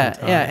context. Yeah, and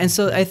time. yeah, and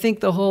so I think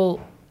the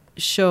whole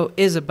show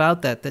is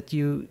about that. That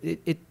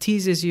it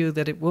teases you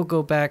that it will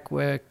go back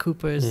where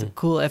Cooper is the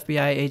cool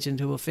FBI agent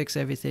who will fix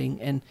everything.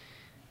 And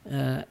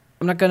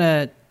I'm not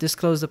gonna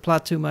disclose the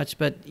plot too much,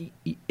 but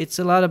it's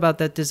a lot about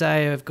that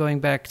desire of going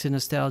back to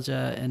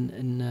nostalgia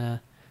and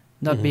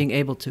not being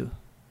able to.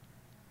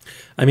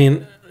 I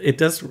mean, it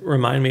does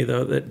remind me,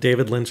 though, that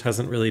David Lynch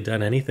hasn't really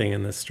done anything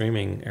in this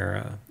streaming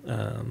era.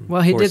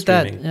 Well, he for did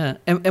streaming. that,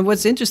 yeah. And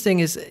what's interesting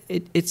is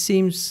it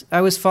seems, I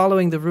was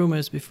following the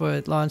rumors before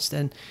it launched,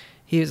 and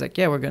he was like,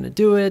 yeah, we're going to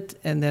do it.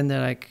 And then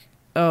they're like,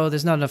 oh,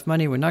 there's not enough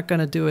money, we're not going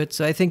to do it.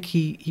 So I think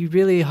he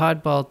really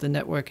hardballed the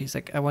network. He's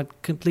like, I want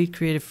complete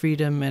creative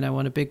freedom, and I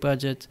want a big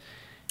budget.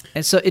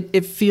 And so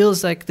it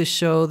feels like the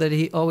show that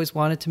he always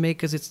wanted to make,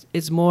 because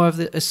it's more of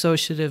the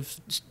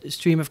associative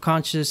stream of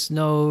conscious,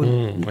 no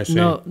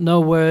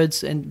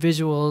words and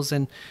visuals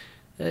and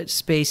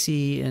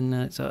spacey,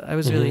 and so I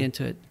was really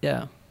into it.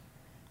 Yeah,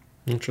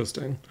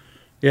 interesting.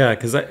 Yeah,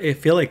 because I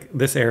feel like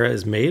this era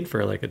is made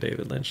for like a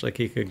David Lynch. Like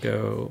he could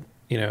go,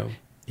 he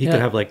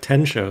could have like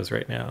 10 shows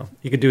right now.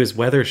 He could do his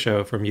weather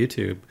show from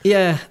YouTube.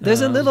 Yeah,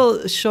 there's a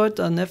little short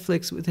on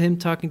Netflix with him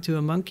talking to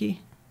a monkey.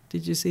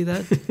 Did you see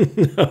that?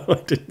 No,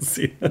 I didn't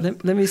see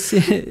that. Let me see.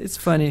 It's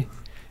funny.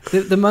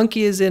 The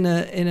monkey is in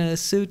a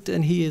suit,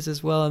 and he is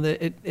as well.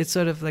 And it's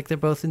sort of like they're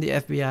both in the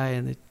FBI,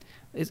 and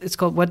it's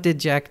called "What Did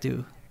Jack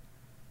Do?"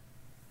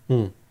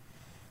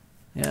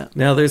 Yeah.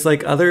 Now there's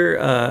like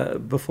other.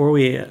 Before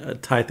we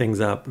tie things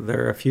up,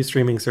 there are a few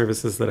streaming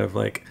services that have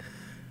like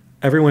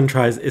everyone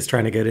is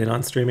trying to get in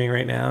on streaming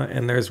right now,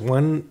 and there's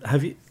one.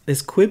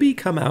 Has Quibi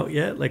come out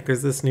yet? Like,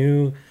 there's this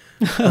new.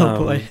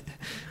 Oh boy.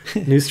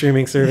 New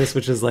streaming service,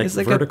 which is like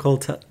vertical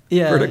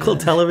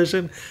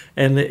television,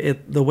 and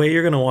the way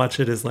you're going to watch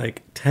it is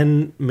like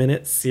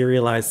 10-minute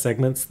serialized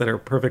segments that are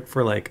perfect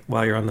for like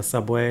while you're on the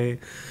subway.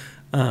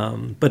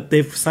 But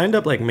they've signed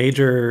up like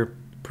major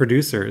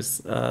producers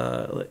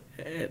to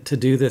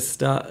do this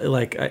stuff,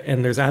 like,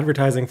 and there's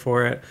advertising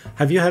for it.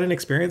 Have you had an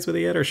experience with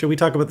it yet, or should we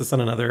talk about this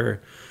on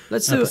another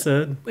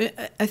episode?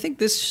 I think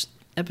this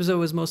episode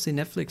was mostly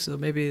Netflix, so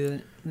maybe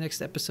the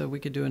next episode we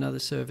could do another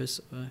service.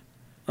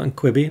 On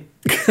Quibi.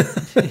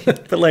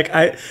 But like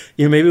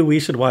maybe we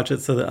should watch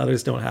it so that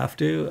others don't have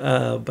to.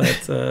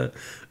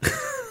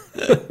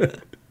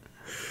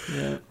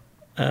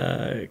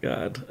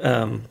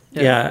 God.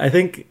 Yeah, I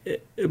think,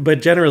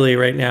 but generally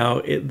right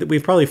now,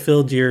 we've probably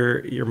filled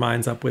your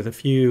minds up with a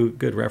few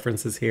good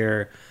references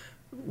here.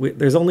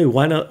 There's only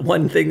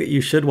one thing that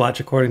you should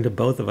watch according to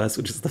both of us,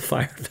 which is the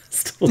Fyre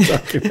Festival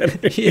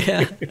documentary.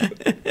 Yeah.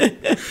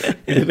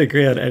 We didn't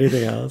agree on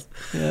anything else.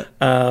 Yeah.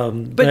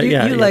 But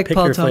you like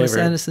Paul Thomas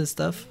Anderson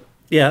stuff.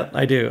 Yeah,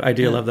 I do. I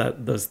do love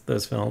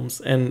those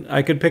films, and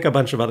I could pick a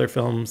bunch of other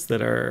films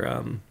that are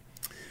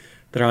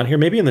on here.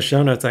 Maybe in the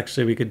show notes,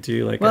 actually, we could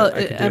do like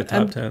I could do a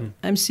top 10.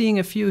 I'm seeing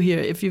a few here.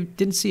 If you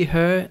didn't see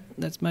Her,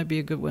 that might be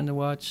a good one to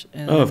watch.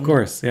 And of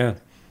course, yeah.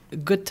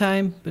 Good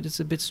Time, but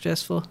it's a bit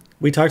stressful.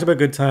 We talked about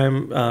Good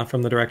Time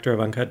from the director of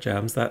Uncut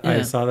Gems.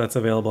 I saw that's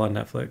available on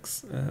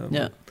Netflix.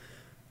 Yeah.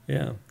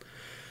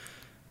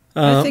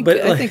 I think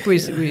there's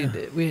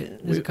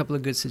a couple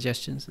of good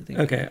suggestions, I think.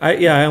 Okay.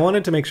 I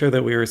wanted to make sure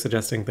that we were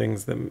suggesting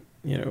things that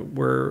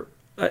were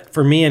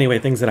for me anyway,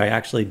 things that I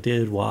actually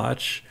did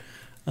watch,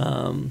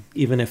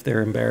 even if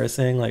they're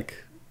embarrassing. Like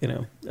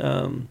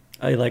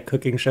I like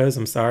cooking shows.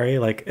 I'm sorry,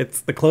 like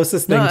it's the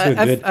closest thing to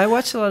a good. I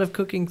watch a lot of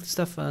cooking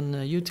stuff on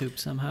YouTube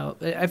somehow.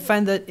 I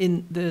find that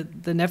in the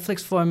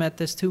Netflix format,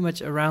 there's too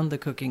much around the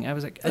cooking. I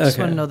was like, I just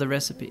want to know the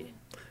recipe.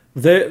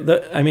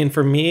 I mean,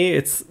 for me,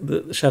 it's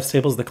the Chef's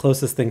Table is the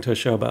closest thing to a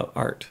show about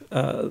art,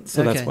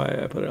 so that's why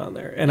I put it on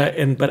there.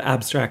 But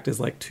abstract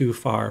is like too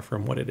far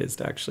from what it is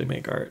to actually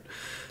make art.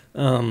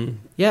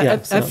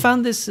 I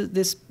found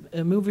this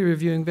movie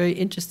reviewing very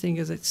interesting,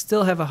 because I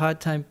still have a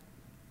hard time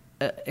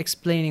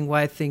explaining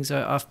why things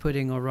are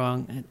off-putting or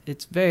wrong.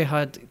 It's very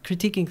hard.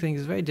 Critiquing things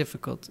is very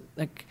difficult.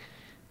 Like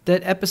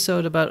that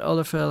episode about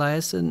Olafur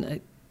Eliasson,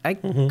 I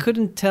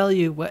couldn't tell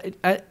you what.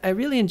 I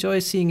really enjoy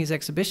seeing his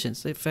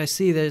exhibitions. If I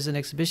see there's an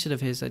exhibition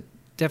of his, I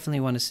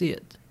definitely want to see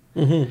it.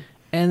 Mm-hmm.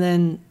 And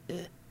then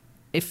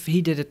if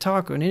he did a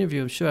talk or an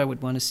interview, I'm sure I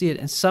would want to see it.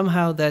 And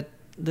somehow that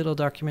little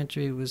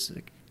documentary was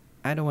like,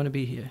 I don't want to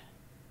be here.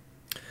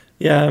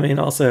 Yeah, I mean,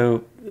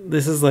 also,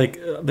 this is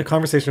like the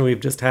conversation we've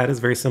just had is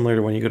very similar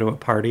to when you go to a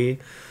party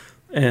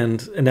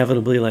and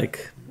inevitably,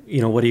 like,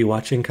 what are you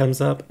watching comes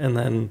up, and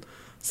then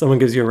someone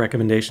gives you a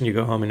recommendation, you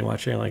go home and you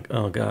watch it, and you're like,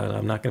 oh God,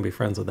 I'm not going to be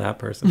friends with that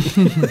person.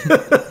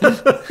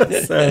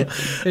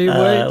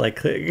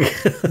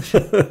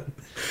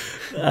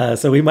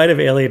 So we might have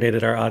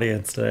alienated our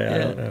audience today. I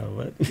don't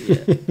know,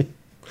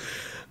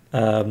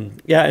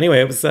 but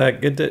anyway, it was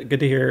good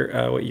to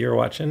hear what you're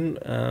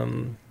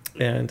watching.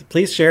 And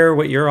please share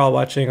what you're all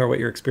watching or what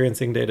you're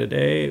experiencing day to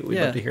day. We'd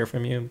Yeah. love to hear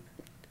from you.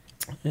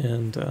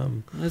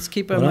 And Let's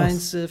keep our what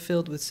minds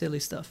filled with silly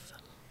stuff.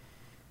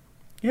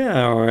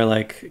 yeah, or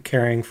like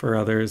caring for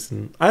others.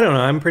 And I don't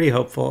know, I'm pretty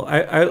hopeful.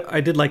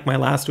 I did like my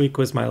last week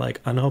was my like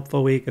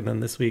unhopeful week, and then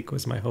this week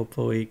was my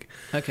hopeful week.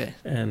 Okay.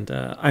 And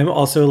I'm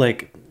also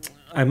like,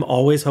 I'm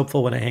always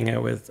hopeful when I hang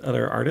out with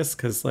other artists,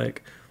 because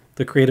like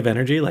the creative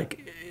energy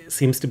like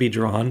seems to be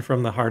drawn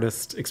from the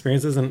hardest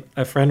experiences. And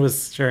a friend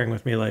was sharing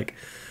with me like,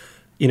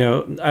 you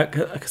know,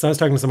 because I was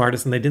talking to some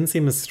artists and they didn't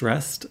seem as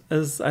stressed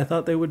as I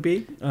thought they would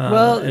be.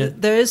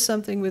 There is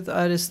something with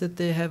artists that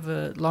they have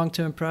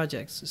long-term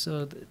projects.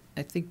 So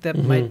I think that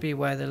might be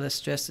why they're less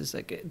stressed. Is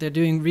like they're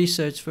doing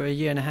research for a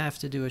year and a half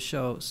to do a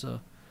show.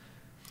 So.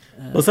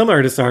 Well, some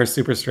artists are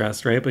super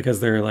stressed, right? Because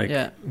they're like,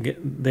 Yeah.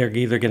 they're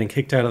either getting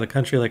kicked out of the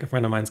country, like a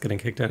friend of mine's getting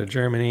kicked out of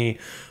Germany,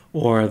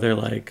 or they're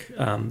like,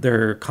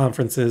 their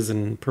conferences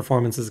and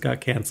performances got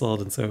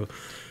canceled, and so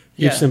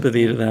huge Yeah.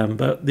 sympathy to them.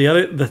 But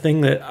the thing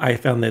that I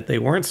found that they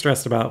weren't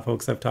stressed about,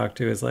 folks I've talked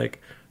to, is like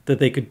that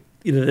they could,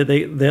 you know,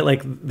 they're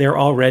like they're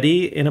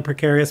already in a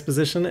precarious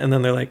position, and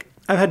then they're like,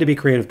 I've had to be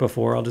creative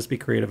before, I'll just be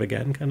creative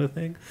again, kind of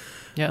thing.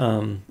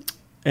 Yeah.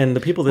 And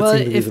the people that Well,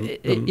 seem to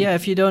be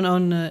if you don't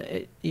own,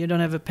 you don't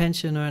have a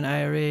pension or an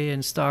IRA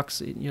and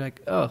stocks, you're like,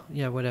 oh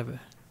yeah, whatever.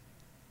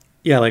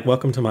 yeah, like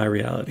welcome to my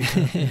reality.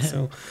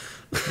 So.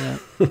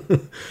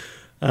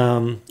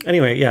 Yeah.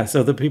 Anyway, yeah,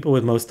 so the people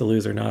with most to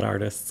lose are not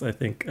artists, I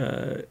think.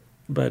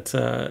 But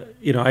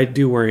you know, I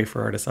do worry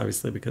for artists,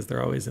 obviously, because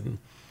they're always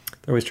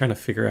trying to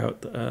figure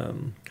out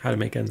how to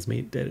make ends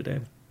meet day to day.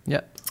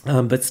 Yeah.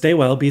 But stay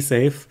well, be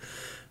safe,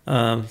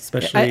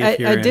 especially if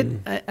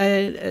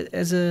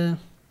you're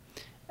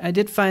I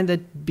did find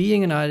that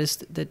being an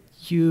artist, that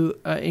you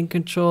are in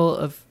control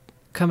of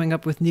coming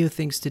up with new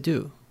things to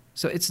do.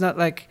 So it's not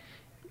like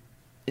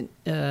you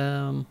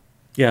have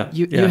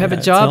a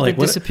job that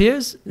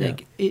disappears.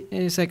 Like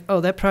it's like,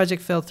 oh, that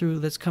project fell through.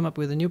 Let's come up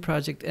with a new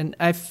project. And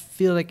I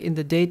feel like in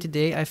the day to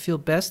day, I feel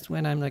best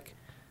when I'm like,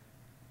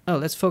 oh,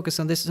 let's focus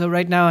on this. So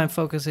right now I'm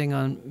focusing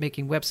on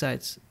making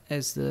websites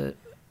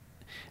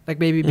like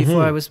maybe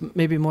before I was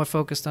maybe more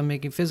focused on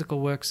making physical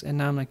works, and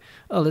now I'm like,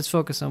 oh, let's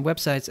focus on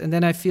websites. And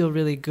then I feel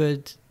really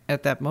good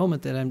at that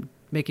moment that I'm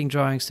making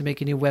drawings to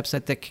make a new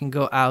website that can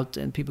go out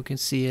and people can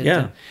see it.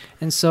 Yeah.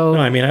 And so no,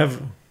 I mean,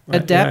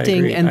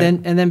 adapting I agree.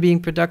 and then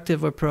being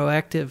productive or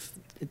proactive,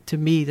 to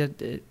me,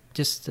 that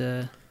just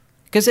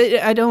because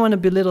I don't want to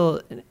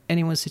belittle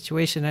anyone's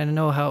situation. I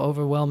know how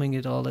overwhelming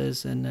it all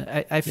is, and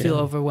I feel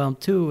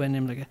overwhelmed too. And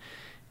I'm like,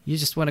 you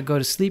just want to go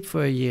to sleep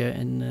for a year,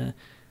 and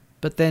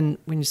but then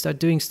when you start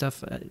doing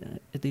stuff,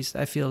 at least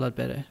I feel a lot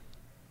better.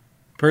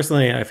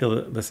 Personally, I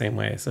feel the same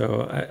way.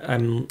 So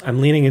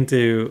I'm leaning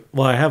into,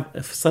 well,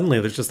 suddenly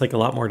there's just like a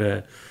lot more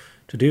to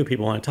do.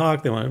 People want to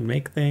talk, they want to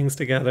make things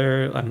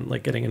together. I'm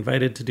like getting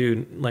invited to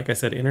do, like I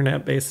said,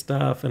 internet-based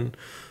stuff, and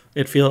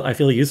I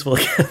feel useful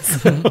again.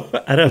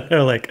 So I don't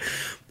know, like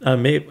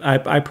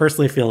I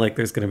personally feel like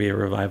there's going to be a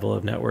revival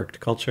of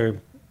networked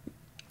culture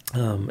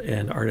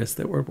and artists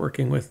that were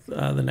working with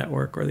the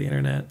network or the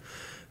internet.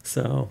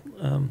 So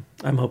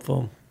I'm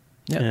hopeful.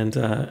 Yep.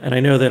 And I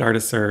know that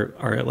artists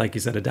are, like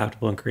you said,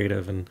 adaptable and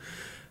creative. And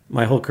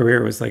my whole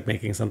career was like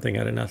making something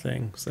out of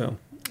nothing. So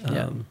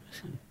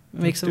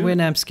make some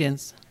Winamp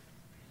skins.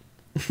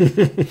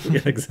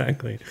 Yeah,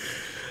 exactly.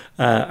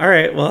 All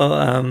right.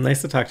 Well,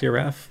 nice to talk to you,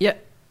 Raf. Yeah.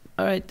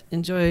 All right.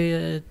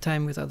 Enjoy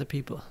time with other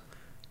people.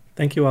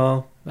 Thank you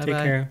all. Bye-bye.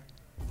 Take care.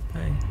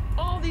 Bye.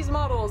 All these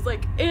models,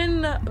 like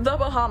in the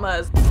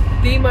Bahamas.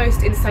 The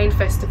most insane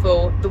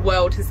festival the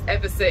world has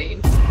ever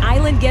seen.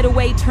 Island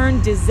getaway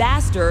turned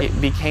disaster.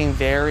 It became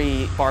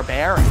very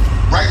barbaric.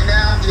 Right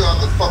now, we are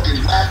the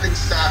fucking laughing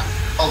stock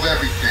of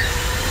everything.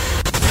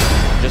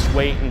 Just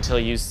wait until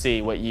you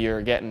see what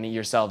you're getting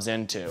yourselves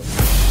into.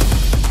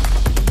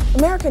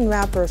 American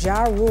rapper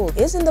Ja Rule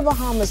is in the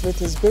Bahamas with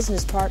his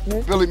business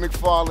partner, Billy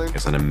McFarland.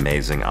 He's an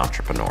amazing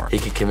entrepreneur. He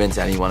can convince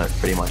anyone of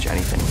pretty much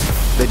anything.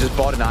 They just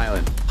bought an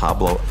island.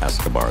 Pablo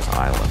Escobar's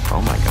island.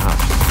 Oh my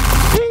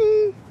gosh.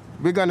 Ding!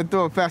 We're gonna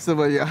throw a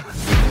festival, yeah.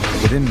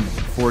 Within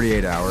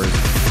 48 hours,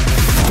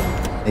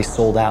 they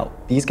sold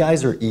out. These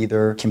guys are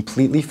either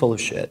completely full of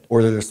shit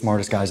or they're the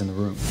smartest guys in the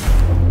room.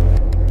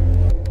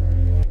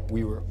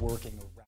 We were working